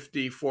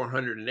 250,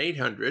 400, and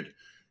 800,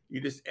 you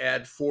just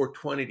add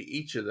 420 to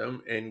each of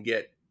them and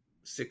get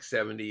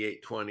 670,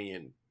 820,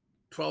 and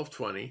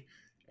 1220,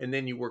 and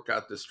then you work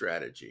out the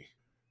strategy.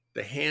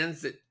 The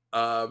hands that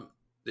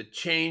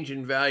change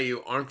in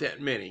value aren't that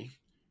many.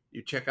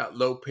 You check out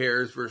low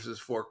pairs versus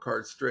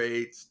 4-card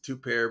straights,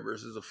 2-pair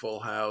versus a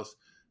full house,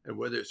 and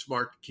whether it's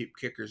smart to keep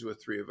kickers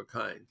with 3 of a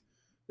kind.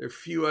 There are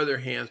few other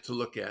hands to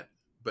look at,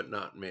 but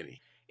not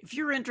many. If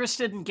you're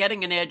interested in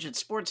getting an edge at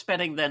sports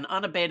betting, then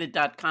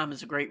unabated.com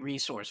is a great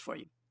resource for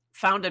you.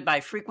 Founded by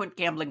frequent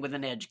Gambling with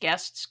an Edge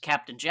guests,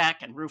 Captain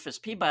Jack and Rufus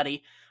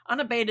Peabody,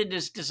 Unabated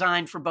is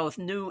designed for both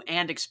new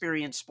and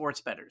experienced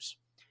sports bettors.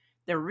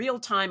 Their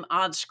real-time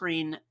odds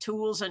screen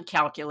tools and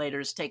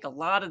calculators take a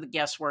lot of the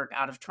guesswork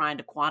out of trying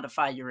to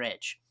quantify your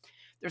edge.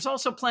 There's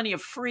also plenty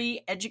of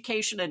free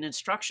education and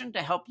instruction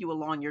to help you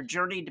along your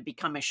journey to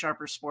become a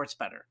sharper sports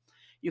bettor.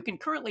 You can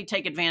currently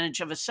take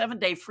advantage of a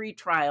 7-day free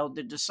trial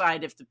to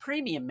decide if the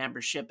premium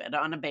membership at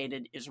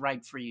Unabated is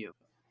right for you.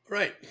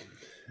 Right.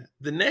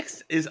 The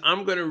next is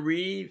I'm going to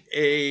read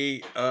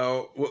a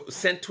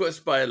sent to us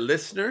by a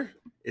listener.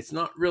 It's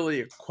not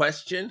really a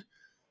question,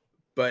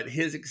 but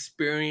his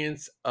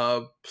experience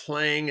of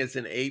playing as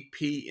an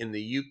AP in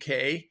the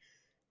UK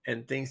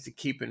and things to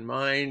keep in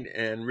mind.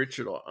 And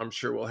Richard, I'm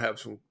sure, will have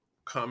some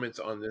comments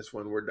on this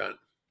when we're done.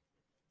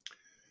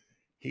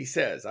 He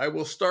says, I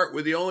will start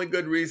with the only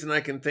good reason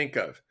I can think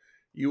of.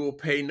 You will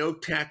pay no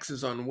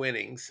taxes on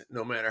winnings,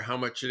 no matter how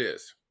much it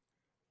is.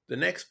 The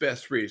next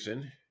best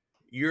reason,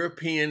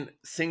 European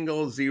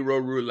single zero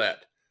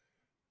roulette,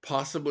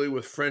 possibly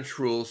with French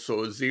rules,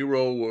 so a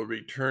zero will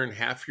return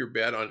half your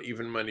bet on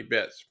even money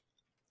bets.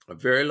 A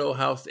very low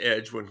house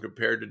edge when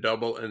compared to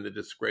double and the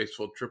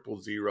disgraceful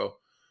 000,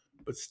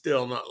 but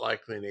still not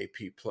likely an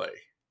AP play.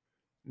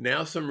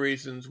 Now some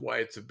reasons why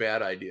it's a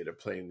bad idea to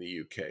play in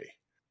the UK.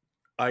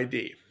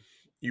 ID.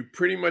 You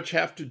pretty much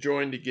have to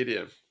join to get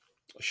in.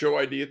 Show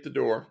ID at the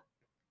door,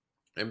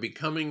 and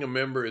becoming a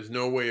member is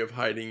no way of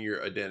hiding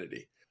your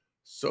identity.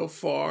 So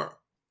far,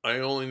 I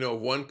only know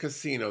of one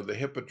casino, the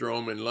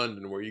Hippodrome in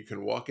London, where you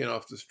can walk in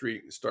off the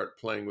street and start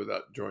playing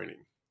without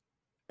joining.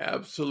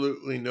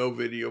 Absolutely no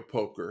video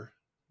poker,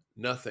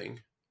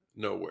 nothing,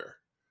 nowhere.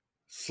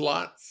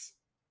 Slots,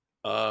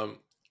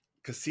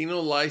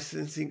 casino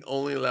licensing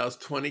only allows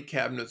 20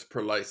 cabinets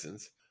per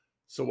license.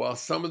 So while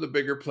some of the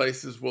bigger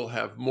places will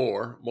have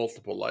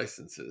multiple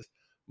licenses,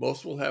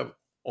 most will have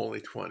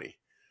only 20.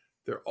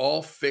 They're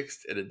all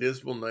fixed at a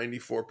dismal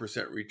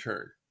 94%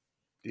 return.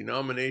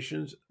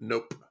 Denominations,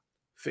 nope.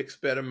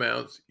 Fixed bet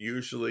amounts,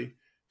 usually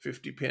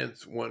 50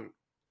 pence, £1,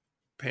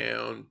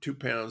 £2,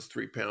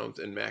 £3,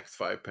 and max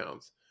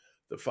 £5.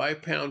 The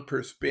 £5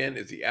 per spin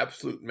is the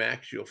absolute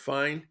max you'll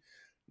find.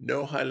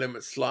 No high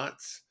limit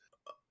slots.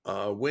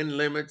 Win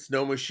limits,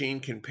 no machine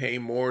can pay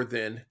more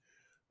than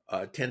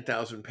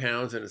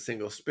 £10,000 in a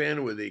single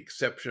spin, with the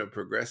exception of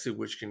Progressive,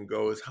 which can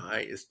go as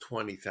high as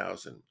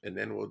 $20,000, and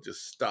then we'll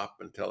just stop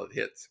until it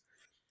hits,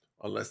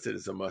 unless it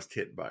is a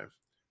must-hit buy.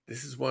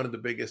 This is one of the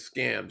biggest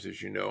scams,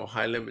 as you know.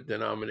 High-limit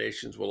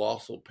denominations will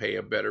also pay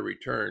a better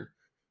return,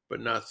 but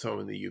not so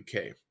in the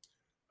UK.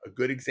 A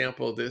good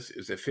example of this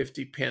is a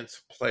 50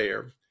 pence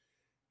player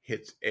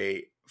hits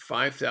a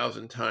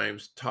 5,000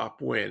 times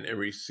top win and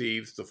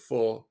receives the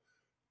full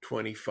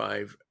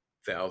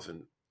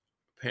 25,000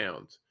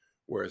 pounds,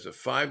 whereas a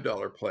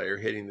 $5 player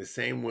hitting the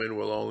same win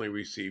will only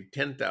receive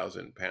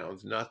 10,000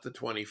 pounds, not the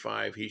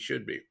 25 he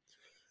should be.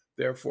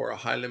 Therefore, a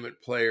high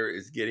limit player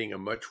is getting a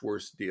much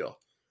worse deal.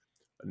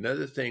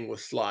 Another thing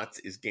with slots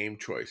is game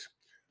choice.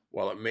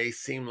 While it may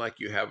seem like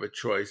you have a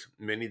choice,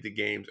 many of the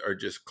games are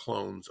just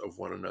clones of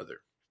one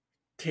another.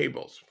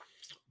 Tables.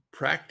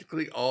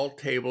 Practically all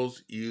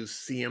tables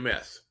use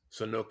CMS,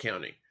 so no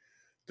counting.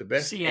 The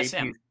best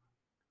CSM.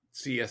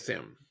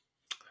 CSM.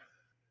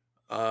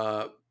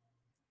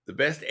 The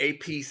best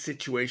AP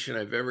situation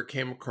I've ever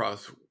came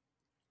across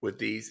with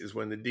these is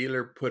when the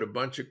dealer put a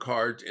bunch of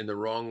cards in the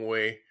wrong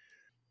way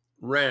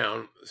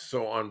round,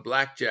 so on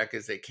blackjack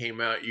as they came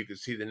out, you could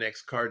see the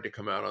next card to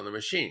come out on the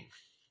machine.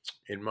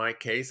 In my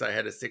case, I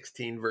had a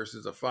 16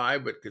 versus a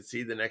 5, but could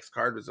see the next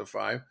card was a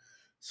 5,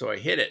 so I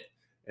hit it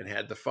and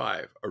had the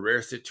 5. A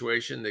rare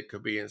situation that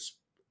could be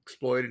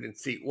exploited in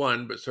seat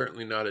 1, but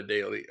certainly not a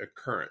daily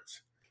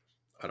occurrence.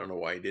 I don't know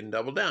why he didn't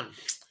double down.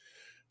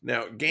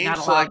 Now, game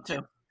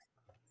selection.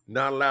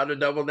 Not allowed to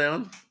double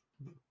down?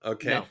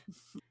 Okay. No.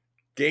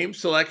 Game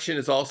selection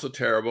is also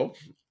terrible.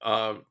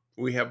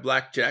 We have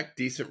blackjack,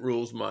 decent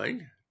rules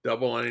mind.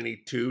 Double on any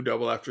 2,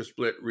 double after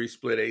split,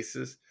 resplit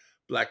aces.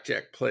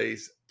 Blackjack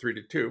plays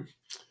 3-2.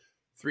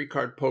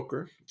 3-card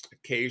poker,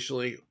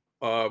 occasionally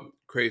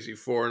Crazy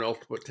 4 and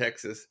Ultimate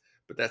Texas,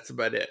 but that's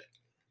about it.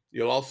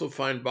 You'll also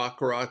find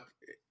Baccarat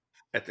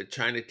at the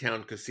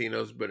Chinatown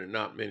casinos, but in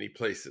not many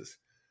places.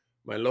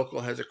 My local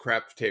has a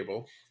craps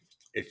table.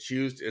 It's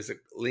used as a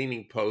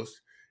leaning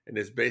post and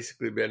has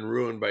basically been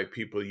ruined by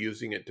people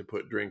using it to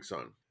put drinks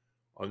on.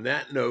 On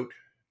that note,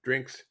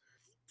 drinks,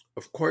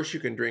 of course you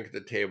can drink at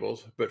the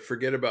tables, but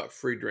forget about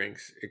free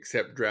drinks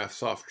except draft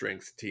soft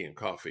drinks, tea, and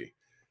coffee.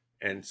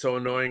 And so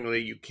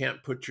annoyingly, you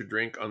can't put your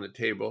drink on the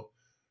table,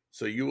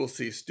 so you will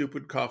see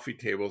stupid coffee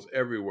tables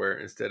everywhere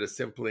instead of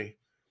simply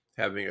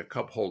having a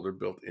cup holder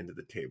built into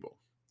the table.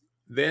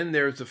 Then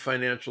there's the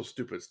financial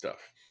stupid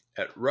stuff.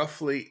 At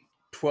roughly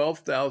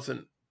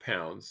 12,000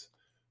 pounds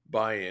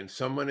buy-in,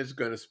 someone is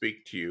going to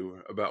speak to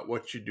you about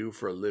what you do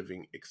for a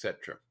living,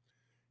 etc.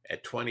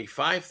 At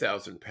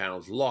 25,000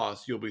 pounds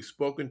loss, you'll be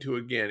spoken to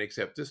again,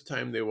 except this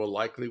time they will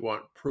likely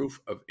want proof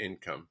of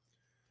income.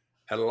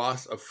 At a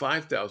loss of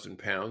 5,000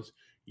 pounds,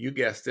 you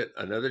guessed it,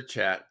 another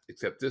chat,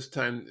 except this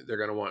time they're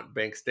going to want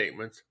bank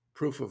statements,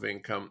 proof of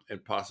income,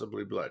 and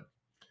possibly blood.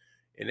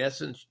 In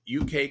essence,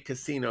 UK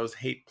casinos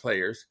hate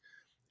players,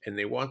 and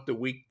they want the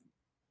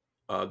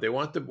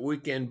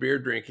weekend beer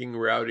drinking,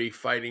 rowdy,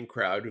 fighting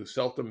crowd who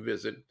seldom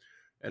visit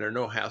and are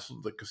no hassle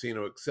to the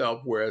casino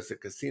itself, whereas the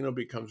casino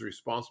becomes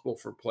responsible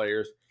for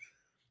players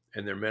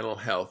and their mental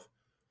health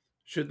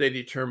should they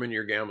determine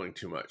you're gambling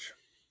too much.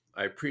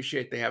 I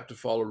appreciate they have to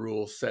follow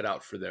rules set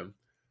out for them,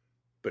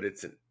 but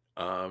it's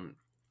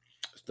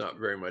not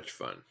very much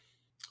fun.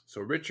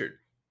 So, Richard,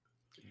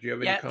 do you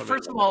have any comments?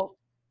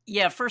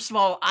 First of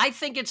all, I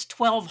think it's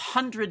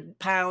 1,200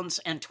 pounds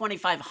and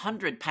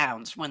 2,500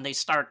 pounds when they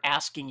start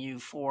asking you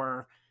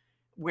for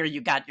where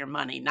you got your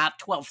money, not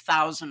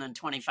 12,000 and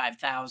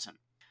 25,000.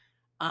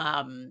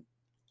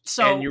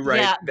 So, and you're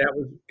right. Yeah,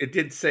 it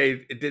did say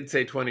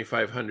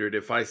 2,500.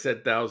 If I said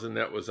 1,000,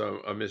 that was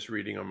a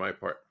misreading on my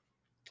part.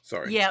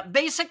 Sorry. Yeah,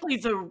 basically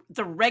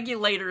the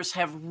regulators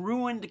have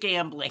ruined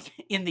gambling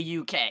in the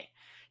UK.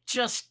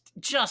 Just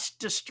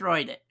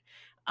destroyed it.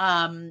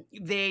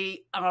 They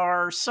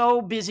are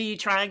so busy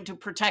trying to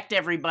protect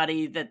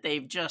everybody that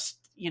they've just,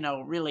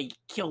 really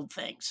killed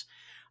things.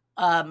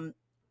 The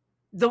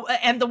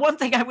one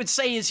thing I would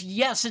say is,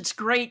 yes, it's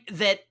great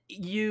that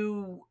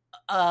you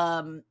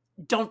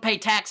don't pay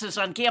taxes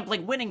on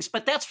gambling winnings,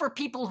 but that's for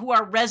people who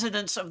are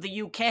residents of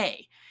the UK.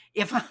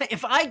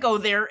 If I go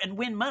there and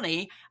win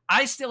money,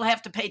 I still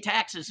have to pay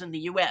taxes in the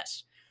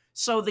US.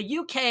 So the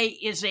UK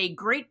is a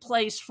great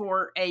place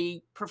for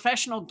a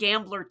professional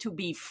gambler to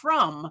be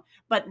from,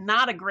 but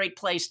not a great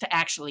place to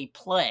actually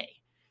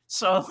play.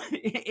 So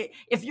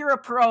if you're a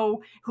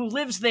pro who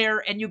lives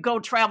there and you go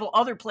travel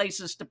other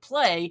places to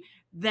play,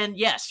 then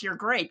yes, you're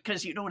great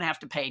because you don't have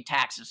to pay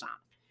taxes on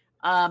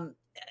it.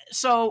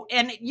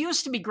 And it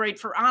used to be great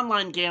for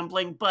online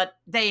gambling, but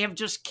they have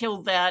just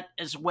killed that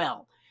as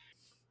well.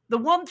 The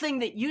one thing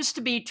that used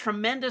to be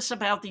tremendous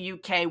about the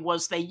UK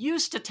was they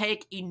used to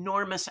take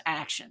enormous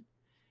action.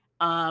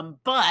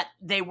 But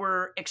they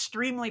were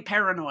extremely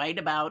paranoid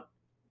about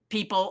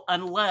people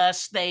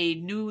unless they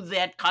knew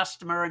that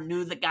customer and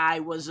knew the guy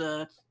was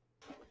a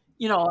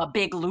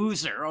big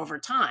loser over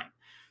time.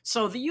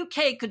 So the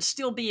UK could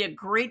still be a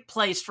great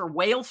place for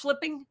whale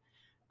flipping.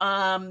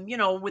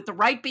 With the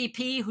right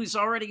BP who's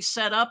already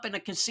set up in a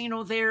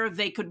casino there,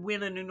 they could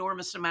win an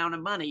enormous amount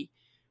of money.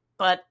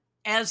 But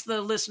as the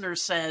listener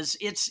says,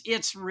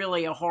 it's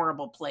really a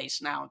horrible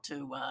place now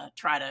to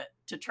try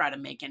to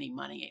make any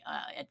money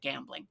at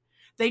gambling.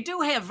 They do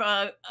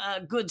have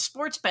good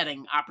sports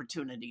betting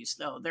opportunities,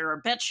 though. There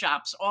are bet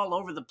shops all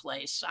over the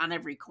place on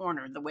every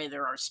corner, the way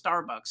there are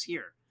Starbucks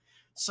here.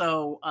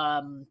 So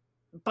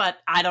but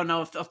I don't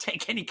know if they'll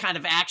take any kind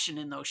of action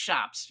in those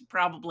shops.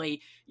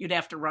 Probably you'd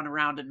have to run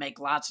around and make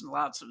lots and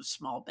lots of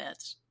small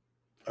bets.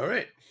 All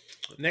right.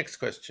 Next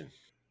question.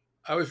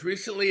 I was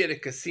recently at a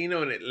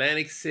casino in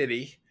Atlantic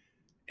City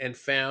and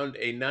found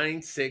a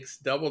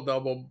 9-6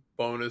 double-double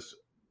bonus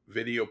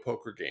video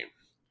poker game.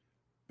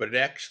 But it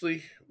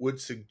actually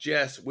would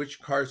suggest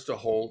which cards to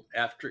hold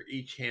after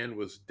each hand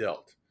was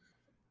dealt.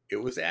 It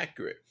was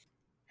accurate.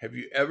 Have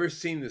you ever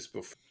seen this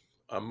before?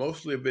 I'm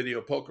mostly a video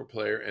poker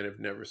player and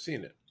have never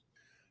seen it.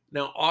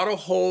 Now, auto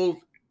hold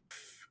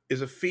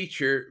is a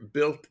feature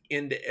built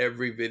into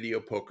every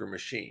video poker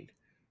machine.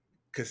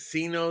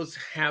 Casinos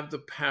have the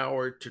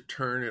power to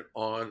turn it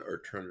on or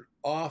turn it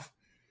off.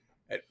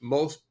 At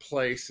most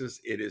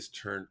places, it is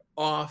turned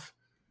off.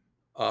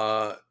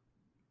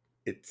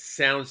 It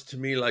sounds to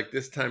me like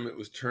this time it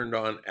was turned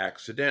on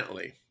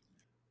accidentally.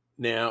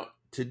 Now,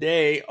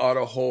 today,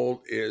 auto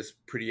hold is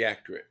pretty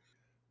accurate.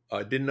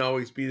 Didn't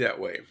always be that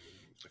way.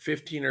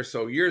 15 or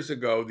so years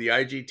ago, the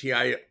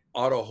IGTI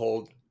auto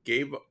hold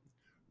gave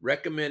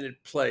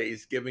recommended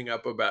plays giving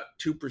up about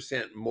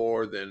 2%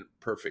 more than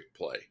perfect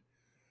play.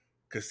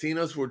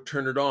 Casinos would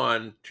turn it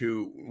on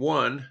to,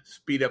 one,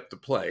 speed up the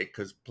play,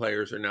 because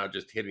players are now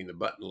just hitting the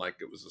button like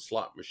it was a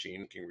slot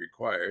machine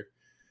required.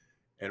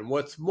 And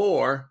what's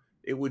more,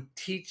 it would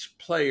teach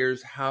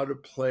players how to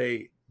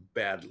play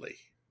badly.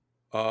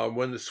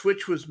 When the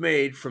switch was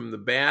made from the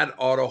bad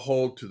auto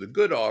hold to the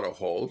good auto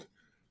hold,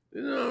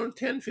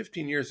 10,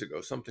 15 years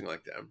ago, something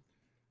like that,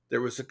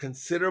 there was a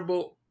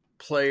considerable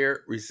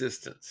player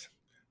resistance.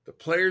 The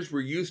players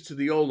were used to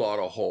the old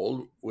auto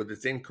hold with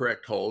its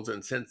incorrect holds,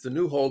 and since the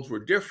new holds were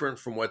different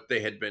from what they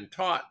had been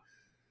taught,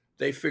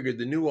 they figured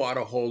the new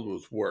auto hold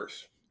was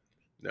worse.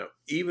 Now,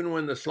 even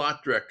when the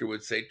slot director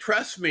would say,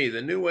 "Trust me,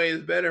 the new way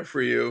is better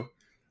for you,"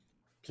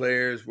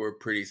 players were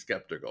pretty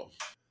skeptical.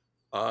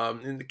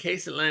 In the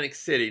case of Atlantic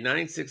City,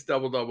 9-6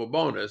 double-double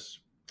bonus,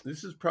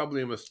 this is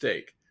probably a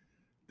mistake.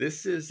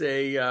 This is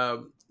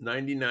a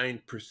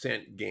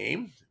 99%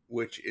 game,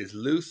 which is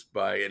loose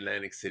by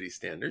Atlantic City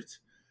standards.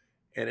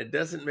 And it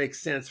doesn't make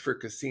sense for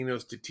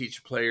casinos to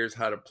teach players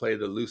how to play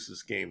the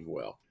loosest game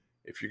well.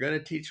 If you're going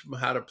to teach them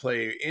how to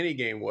play any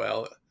game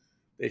well,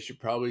 they should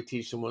probably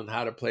teach someone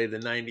how to play the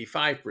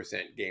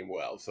 95% game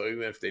well. So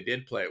even if they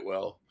did play it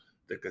well,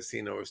 the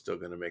casino is still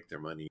going to make their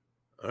money.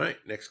 All right,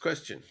 next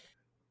question.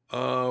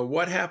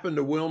 What happened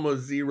to Wilma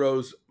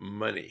Zero's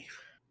money?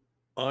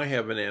 I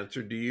have an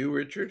answer. Do you,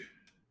 Richard?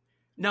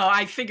 No,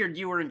 I figured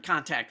you were in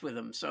contact with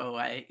him, so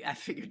I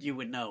figured you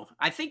would know.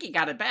 I think he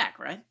got it back,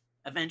 right?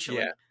 Eventually.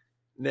 Yeah.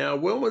 Now,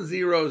 Wilma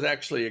Zero is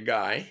actually a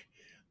guy.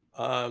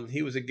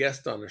 He was a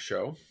guest on the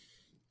show,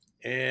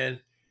 and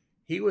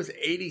he was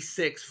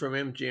 86 from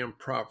one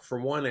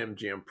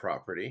MGM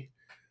property,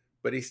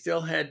 but he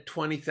still had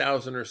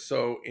 20,000 or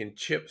so in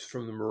chips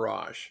from the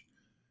Mirage.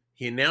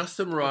 He announced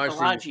the Mirage.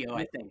 Bellagio,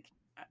 I think.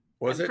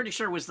 I'm pretty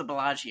sure it was the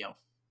Bellagio.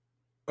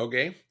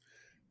 Okay.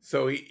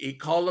 So he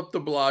called up the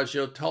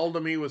Bellagio, told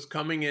him he was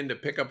coming in to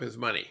pick up his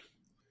money.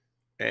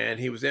 And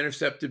he was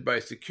intercepted by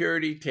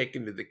security,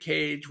 taken to the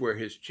cage where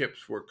his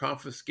chips were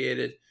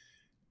confiscated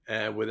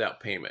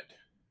without payment.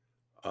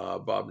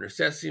 Bob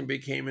Nersessian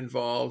became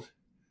involved.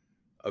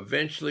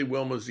 Eventually,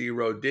 Wilma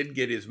Zero did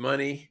get his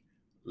money,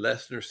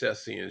 less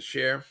Nersessian's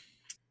share.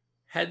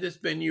 Had this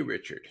been you,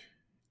 Richard,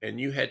 and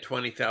you had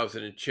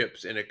 20,000 in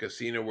chips in a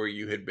casino where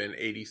you had been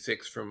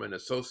 86 from an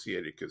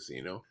associated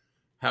casino,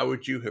 how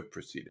would you have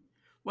proceeded?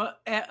 Well,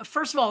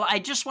 first of all, I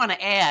just want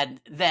to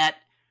add that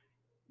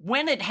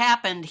when it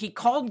happened, he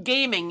called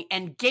gaming,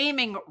 and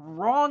gaming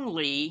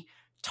wrongly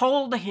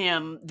told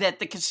him that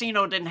the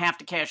casino didn't have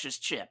to cash his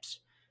chips.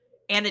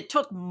 And it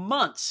took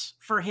months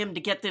for him to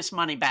get this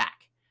money back.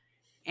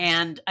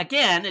 And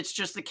again, it's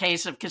just the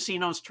case of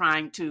casinos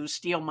trying to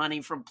steal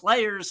money from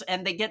players,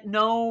 and they get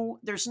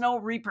there's no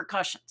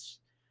repercussions.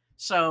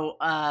 So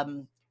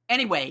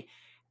anyway,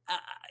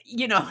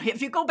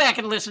 if you go back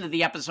and listen to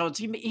the episodes,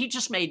 he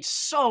just made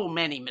so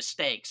many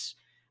mistakes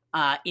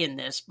in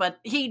this, but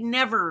he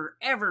never,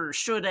 ever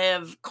should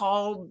have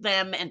called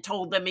them and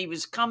told them he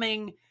was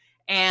coming.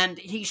 And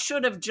he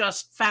should have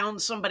just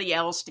found somebody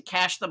else to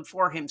cash them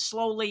for him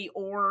slowly,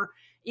 or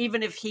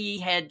even if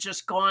he had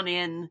just gone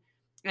in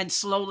and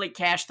slowly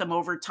cashed them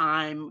over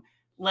time,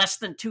 less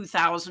than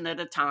 2,000 at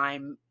a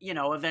time,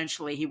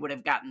 eventually he would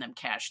have gotten them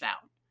cashed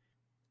out.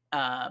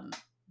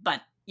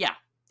 But yeah,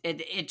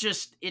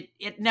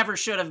 it never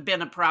should have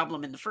been a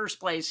problem in the first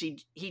place.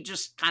 He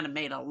just kind of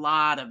made a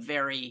lot of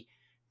very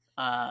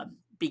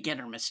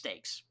beginner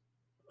mistakes.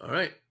 All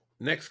right,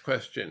 next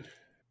question.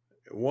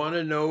 Want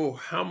to know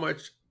how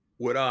much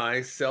would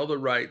I sell the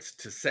rights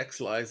to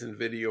Sex Lies and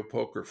Video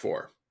Poker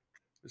for?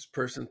 This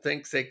person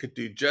thinks they could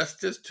do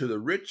justice to the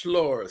rich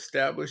lore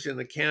established in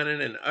the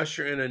canon and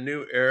usher in a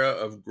new era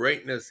of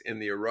greatness in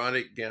the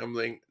erotic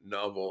gambling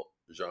novel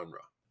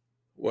genre.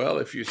 Well,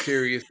 if you're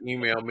serious,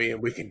 email me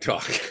and we can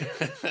talk.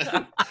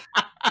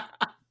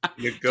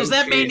 Does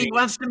that mean he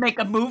wants to make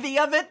a movie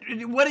of it?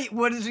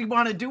 What does he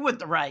want to do with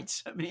the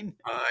rights? I mean,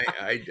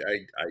 I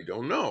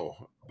don't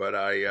know. but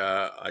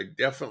I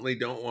definitely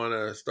don't want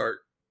to start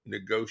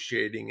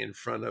negotiating in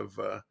front of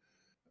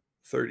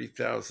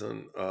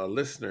 30,000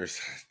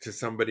 listeners to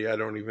somebody I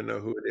don't even know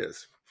who it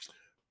is.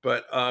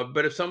 But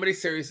if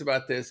somebody's serious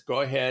about this,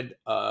 go ahead,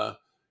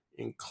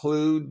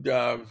 include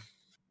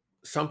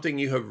something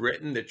you have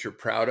written that you're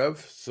proud of,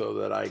 so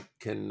that I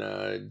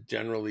can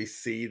generally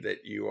see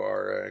that you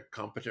are a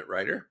competent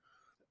writer,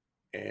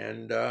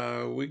 and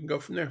we can go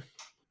from there.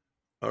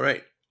 All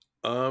right.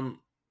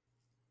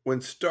 When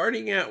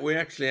starting out, we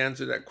actually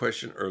answered that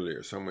question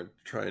earlier, so I'm going to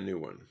try a new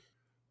one.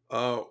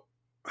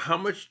 How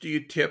much do you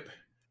tip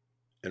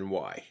and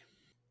why?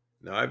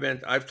 Now,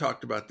 I've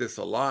talked about this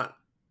a lot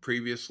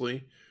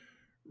previously.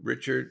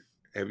 Richard,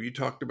 have you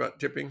talked about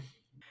tipping?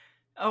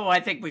 Oh, I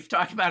think we've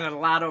talked about it a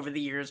lot over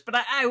the years, but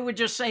I would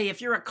just say if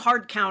you're a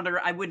card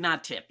counter, I would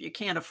not tip. You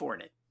can't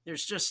afford it.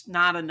 There's just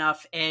not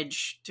enough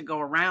edge to go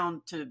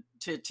around to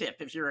tip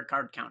if you're a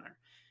card counter.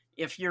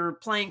 If you're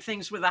playing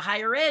things with a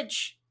higher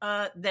edge,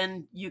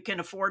 then you can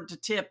afford to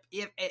tip,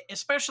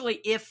 especially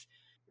if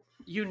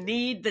you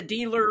need the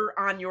dealer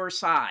on your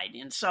side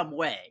in some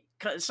way.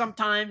 'Cause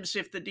sometimes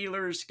if the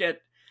dealers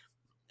get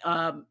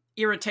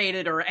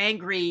irritated or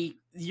angry,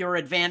 your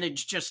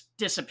advantage just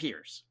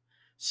disappears.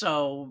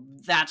 So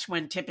that's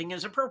when tipping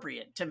is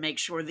appropriate, to make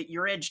sure that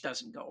your edge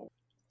doesn't go.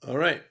 All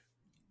right.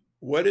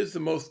 What is the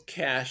most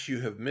cash you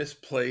have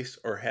misplaced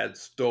or had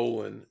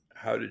stolen?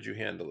 How did you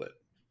handle it?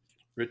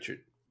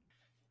 Richard.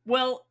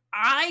 Well,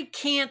 I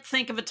can't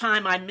think of a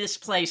time I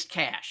misplaced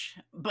cash,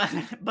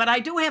 but I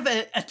do have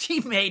a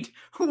teammate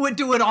who would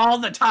do it all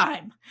the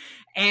time.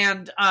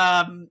 And,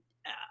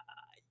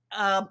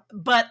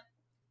 but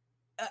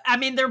I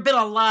mean, there've been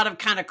a lot of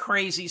kind of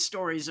crazy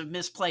stories of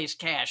misplaced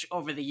cash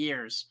over the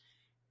years.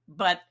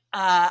 But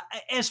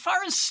as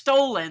far as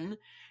stolen,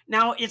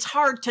 now it's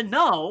hard to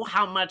know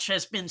how much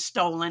has been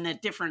stolen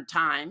at different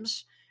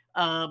times,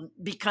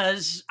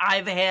 because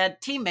I've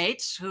had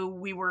teammates who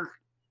we were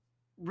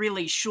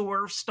really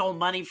sure stole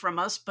money from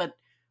us, but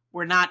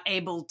we're not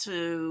able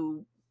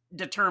to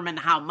determine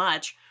how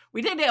much.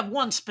 We did have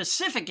one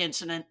specific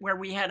incident where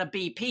we had a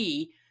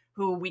BP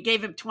who we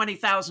gave him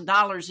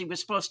 $20,000. He was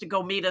supposed to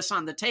go meet us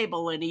on the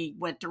table, and he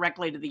went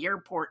directly to the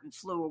airport and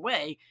flew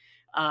away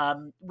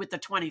with the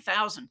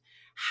 $20,000.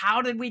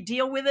 How did we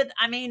deal with it?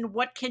 I mean,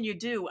 what can you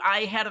do?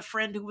 I had a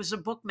friend who was a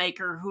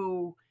bookmaker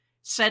who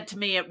said to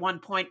me at one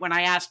point, when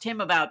I asked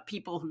him about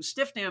people who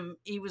stiffed him,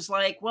 he was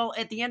like, well,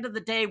 at the end of the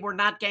day, we're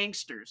not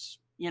gangsters.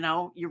 You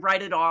know, you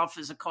write it off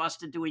as a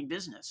cost of doing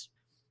business.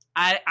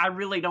 I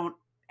really don't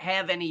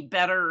have any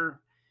better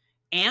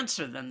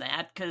answer than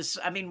that, because,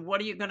 I mean,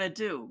 what are you going to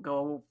do?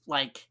 Go,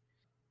 like,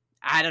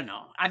 I don't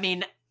know. I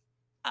mean,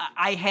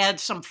 I had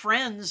some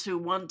friends who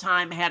one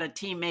time had a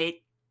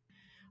teammate.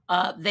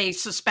 They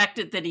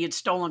suspected that he had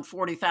stolen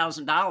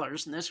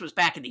 $40,000, and this was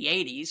back in the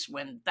 80s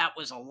when that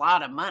was a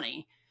lot of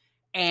money.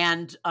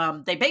 And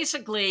they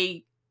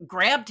basically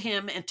grabbed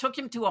him and took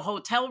him to a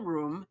hotel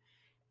room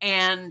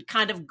and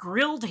kind of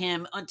grilled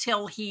him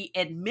until he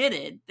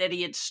admitted that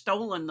he had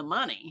stolen the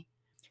money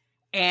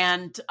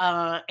and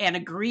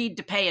agreed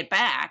to pay it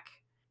back.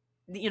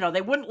 You know,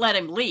 they wouldn't let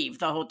him leave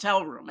the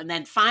hotel room. And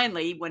then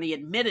finally, when he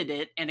admitted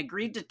it and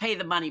agreed to pay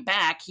the money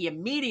back, he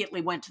immediately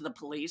went to the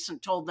police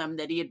and told them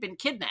that he had been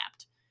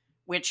kidnapped,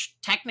 which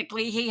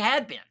technically he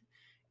had been.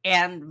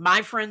 And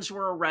my friends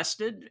were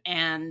arrested,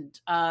 and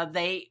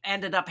they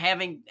ended up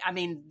having, I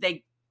mean,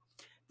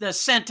 the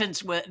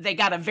sentence, they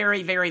got a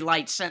very, very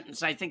light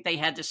sentence. I think they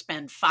had to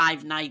spend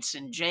 5 nights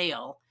in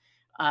jail.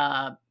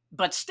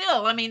 But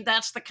still, I mean,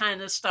 that's the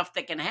kind of stuff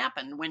that can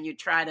happen when you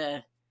try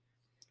to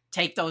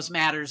take those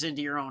matters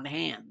into your own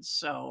hands.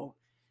 So,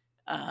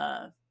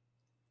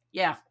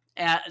 yeah.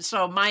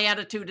 So my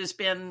attitude has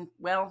been,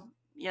 well,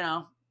 you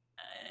know,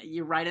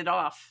 you write it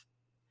off.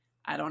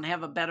 I don't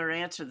have a better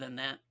answer than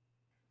that.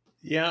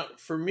 Yeah,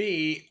 for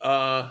me,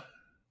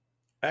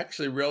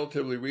 actually,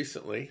 relatively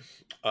recently,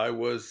 I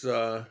was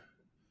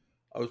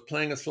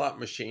playing a slot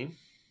machine,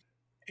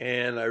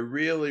 and I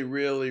really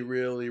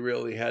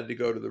had to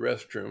go to the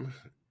restroom,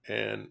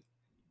 and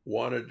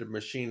wanted the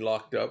machine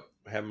locked up.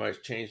 Had my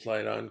change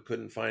light on,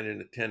 couldn't find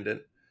an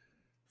attendant.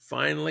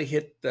 Finally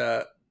hit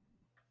the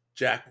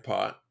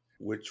jackpot,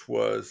 which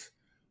was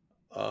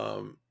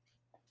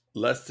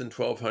less than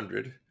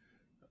 $1,200.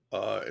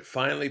 It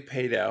finally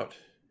paid out.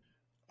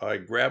 I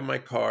grabbed my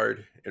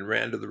card and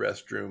ran to the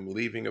restroom,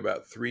 leaving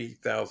about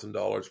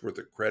 $3,000 worth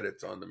of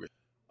credits on the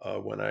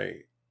machine. When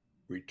I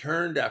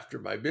returned after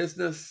my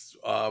business,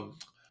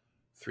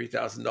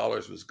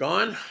 $3,000 was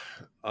gone.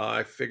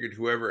 I figured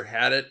whoever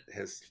had it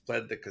has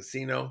fled the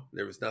casino.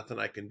 There was nothing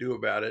I can do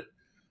about it.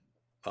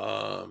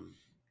 So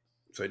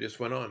I just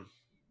went on.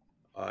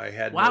 I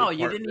had Wow,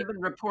 you didn't even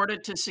report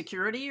it to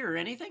security or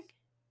anything?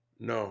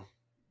 No.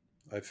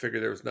 I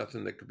figured there was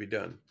nothing that could be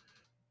done.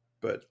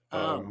 But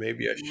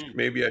maybe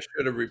I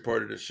should have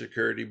reported to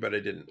security, but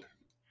I didn't.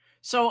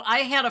 So I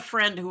had a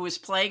friend who was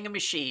playing a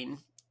machine,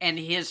 and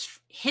his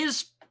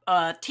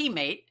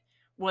teammate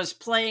was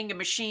playing a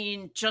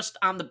machine just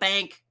on the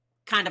bank,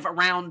 kind of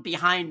around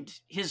behind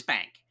his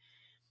bank.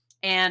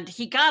 And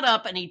he got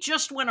up and he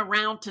just went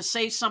around to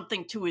say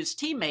something to his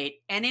teammate.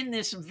 And in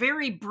this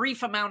very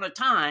brief amount of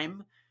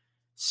time,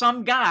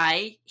 some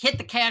guy hit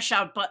the cash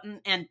out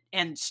button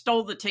and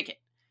stole the ticket.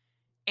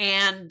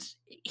 And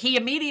he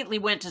immediately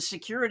went to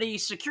security.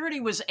 Security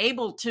was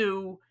able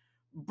to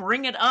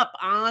bring it up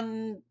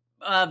on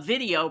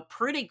video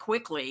pretty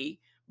quickly,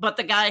 but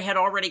the guy had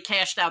already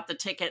cashed out the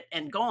ticket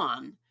and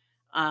gone.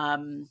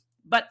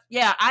 But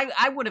yeah,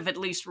 I would have at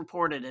least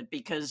reported it,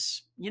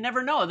 because you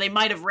never know. They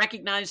might have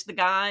recognized the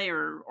guy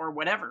or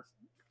whatever.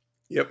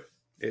 Yep.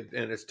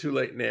 And it's too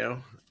late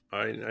now.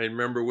 I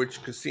remember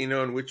which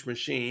casino and which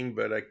machine,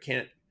 but I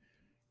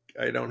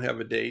don't have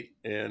a date.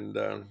 And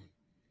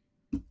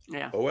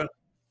yeah. Oh, well.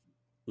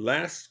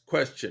 Last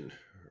question,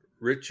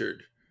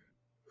 Richard.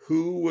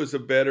 Who was a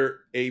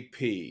better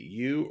AP,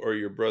 you or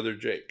your brother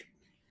Jake?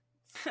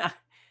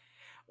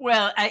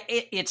 Well,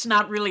 it's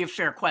not really a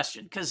fair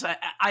question, because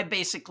I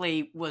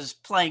basically was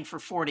playing for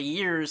 40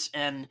 years,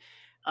 and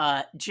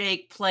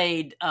Jake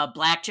played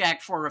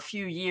blackjack for a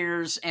few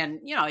years, and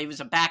he was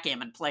a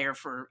backgammon player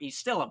he's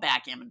still a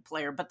backgammon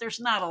player, but there's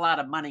not a lot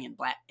of money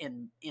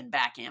in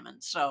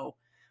backgammon. So,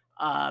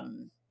 I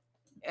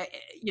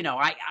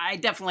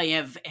definitely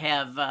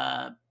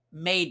have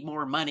made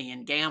more money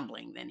in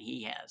gambling than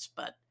he has,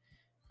 but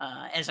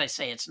as I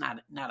say, it's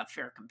not a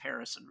fair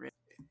comparison, really.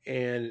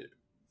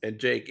 And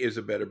Jake is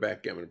a better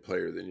backgammon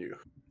player than you.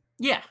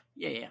 Yeah.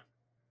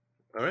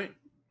 All right.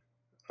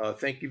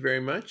 Thank you very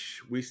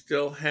much. We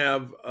still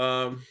have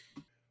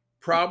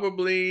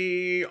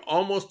probably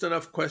almost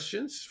enough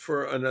questions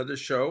for another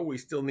show. We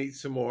still need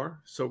some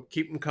more. So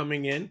keep them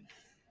coming in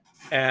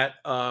at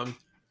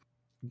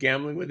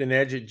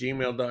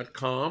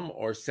gamblingwithanedge@gmail.com,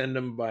 or send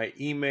them by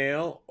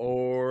email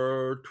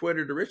or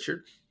Twitter to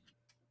Richard.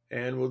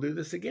 And we'll do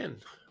this again.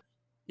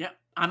 Yeah.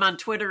 I'm on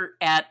Twitter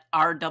at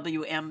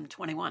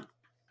RWM21.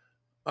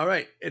 All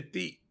right. At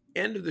the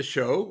end of the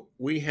show,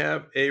 we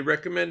have a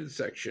recommended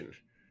section.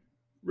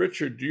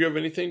 Richard, do you have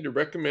anything to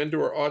recommend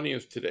to our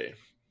audience today?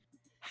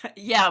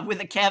 Yeah, with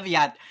a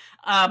caveat.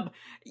 I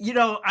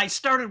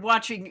started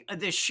watching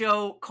this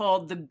show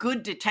called The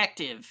Good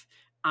Detective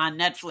on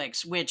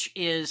Netflix, which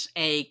is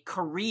a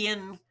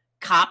Korean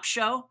cop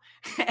show.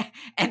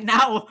 And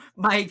now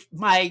my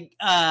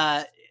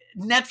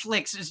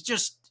Netflix is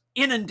just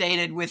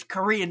inundated with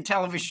Korean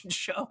television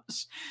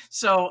shows.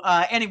 So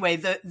anyway,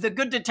 the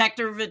Good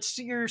Detective, it's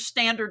your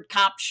standard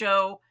cop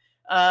show,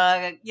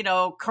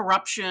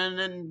 corruption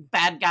and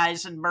bad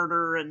guys and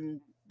murder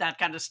and that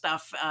kind of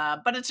stuff.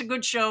 But it's a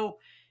good show.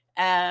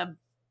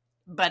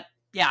 But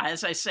yeah,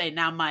 as I say,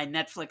 now my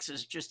Netflix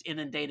is just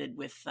inundated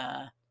with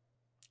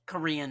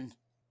Korean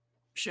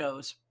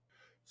shows.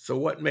 So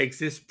what makes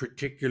this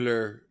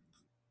particular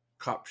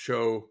cop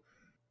show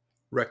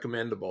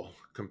recommendable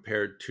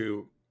compared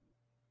to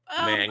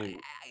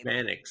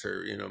Mannix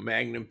or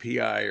Magnum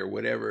PI or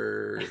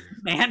whatever?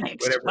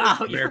 Mannix.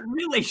 Wow, you're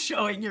really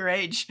showing your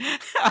age.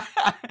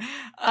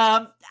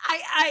 I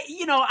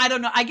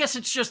don't know. I guess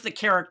it's just the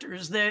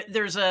characters.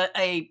 There's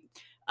a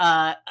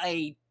cop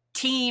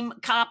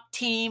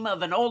team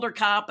of an older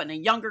cop and a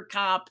younger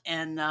cop,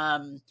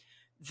 and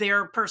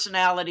their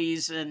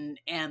personalities and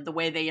the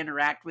way they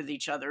interact with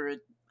each other.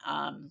 It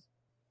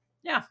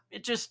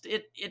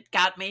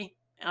got me.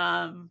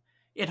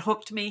 It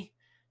hooked me.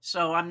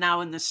 So I'm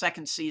now in the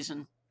second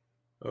season.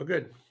 Oh,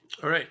 good.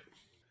 All right.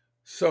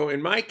 So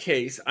in my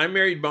case, I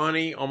married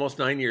Bonnie almost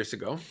 9 years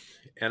ago,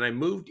 and I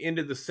moved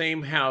into the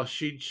same house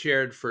she'd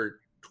shared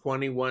for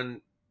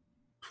 20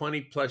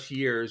 plus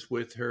years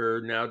with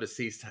her now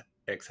deceased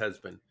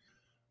ex-husband.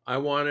 I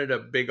wanted a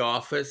big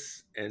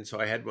office, and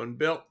so I had one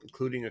built,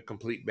 including a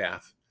complete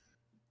bath.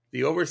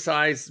 The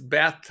oversized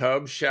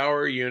bathtub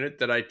shower unit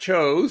that I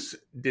chose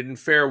didn't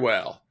fare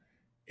well.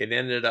 It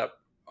ended up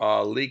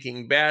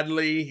leaking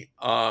badly,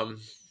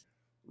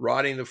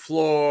 rotting the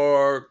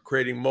floor,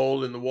 creating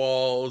mold in the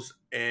walls,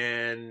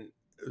 and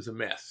it was a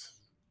mess.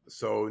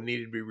 So it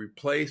needed to be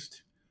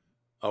replaced.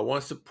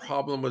 Once the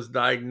problem was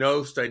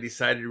diagnosed, I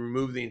decided to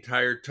remove the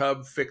entire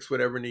tub, fix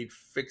whatever needed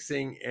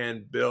fixing,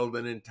 and build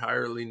an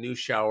entirely new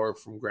shower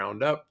from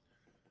ground up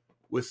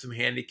with some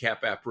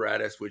handicap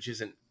apparatus, which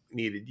isn't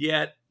needed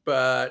yet,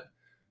 but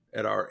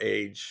at our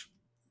age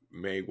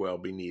may well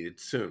be needed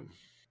soon.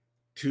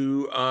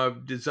 To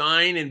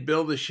design and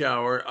build the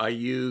shower, I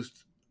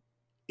used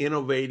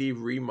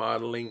Innovative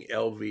Remodeling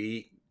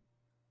LV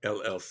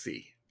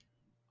LLC.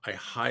 I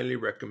highly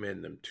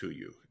recommend them to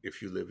you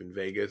if you live in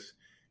Vegas,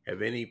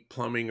 have any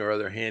plumbing or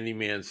other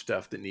handyman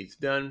stuff that needs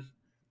done.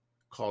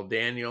 Call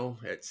Daniel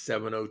at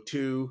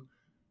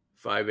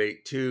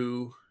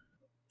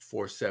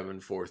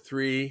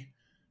 702-582-4743,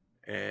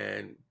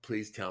 and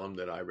please tell him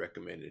that I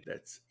recommend it.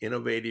 That's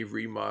Innovative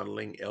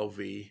Remodeling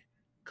LV,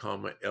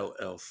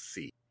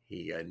 LLC.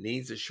 He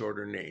needs a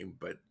shorter name,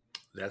 but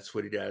that's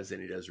what he does,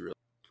 and he does really.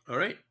 All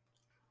right.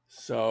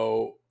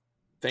 So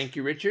thank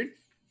you, Richard.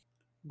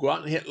 Go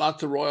out and hit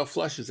lots of royal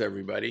flushes,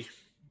 everybody.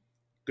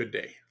 Good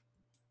day.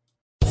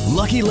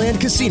 Lucky Land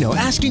Casino,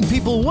 asking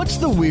people, what's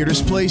the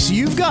weirdest place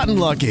you've gotten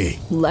lucky?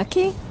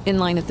 Lucky? In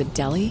line at the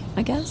deli,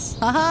 I guess?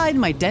 Aha, in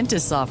my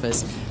dentist's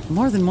office.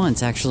 More than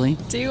once, actually.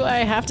 Do I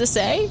have to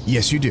say?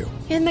 Yes, you do.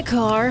 In the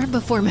car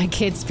before my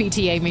kids'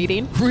 PTA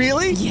meeting.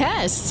 Really?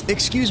 Yes.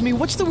 Excuse me,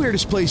 what's the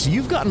weirdest place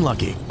you've gotten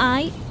lucky?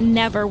 I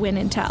never win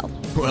and tell.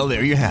 Well,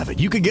 there you have it.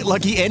 You can get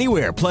lucky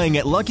anywhere, playing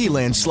at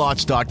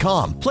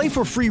LuckyLandSlots.com. Play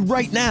for free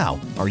right now.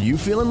 Are you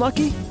feeling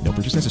lucky? No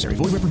purchase necessary.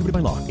 Void where prohibited by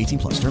law.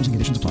 18+. Terms and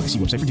conditions apply. See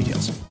website for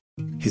details.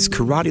 His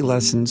karate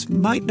lessons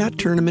might not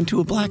turn him into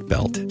a black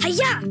belt.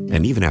 Hi-ya!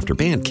 And even after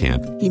band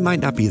camp, he might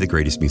not be the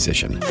greatest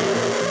musician.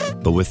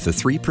 But with the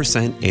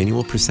 3%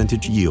 annual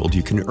percentage yield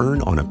you can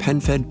earn on a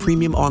PenFed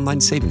premium online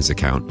savings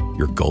account,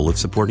 your goal of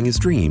supporting his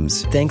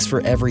dreams... Thanks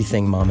for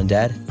everything, Mom and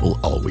Dad. ...will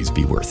always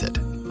be worth it.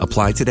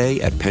 Apply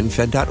today at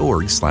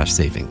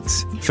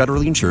PenFed.org/savings.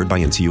 Federally insured by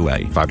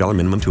NCUA. $5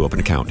 minimum to open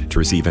account. To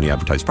receive any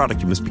advertised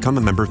product, you must become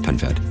a member of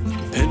PenFed.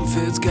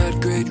 PenFed's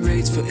got great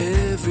rates for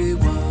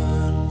everyone.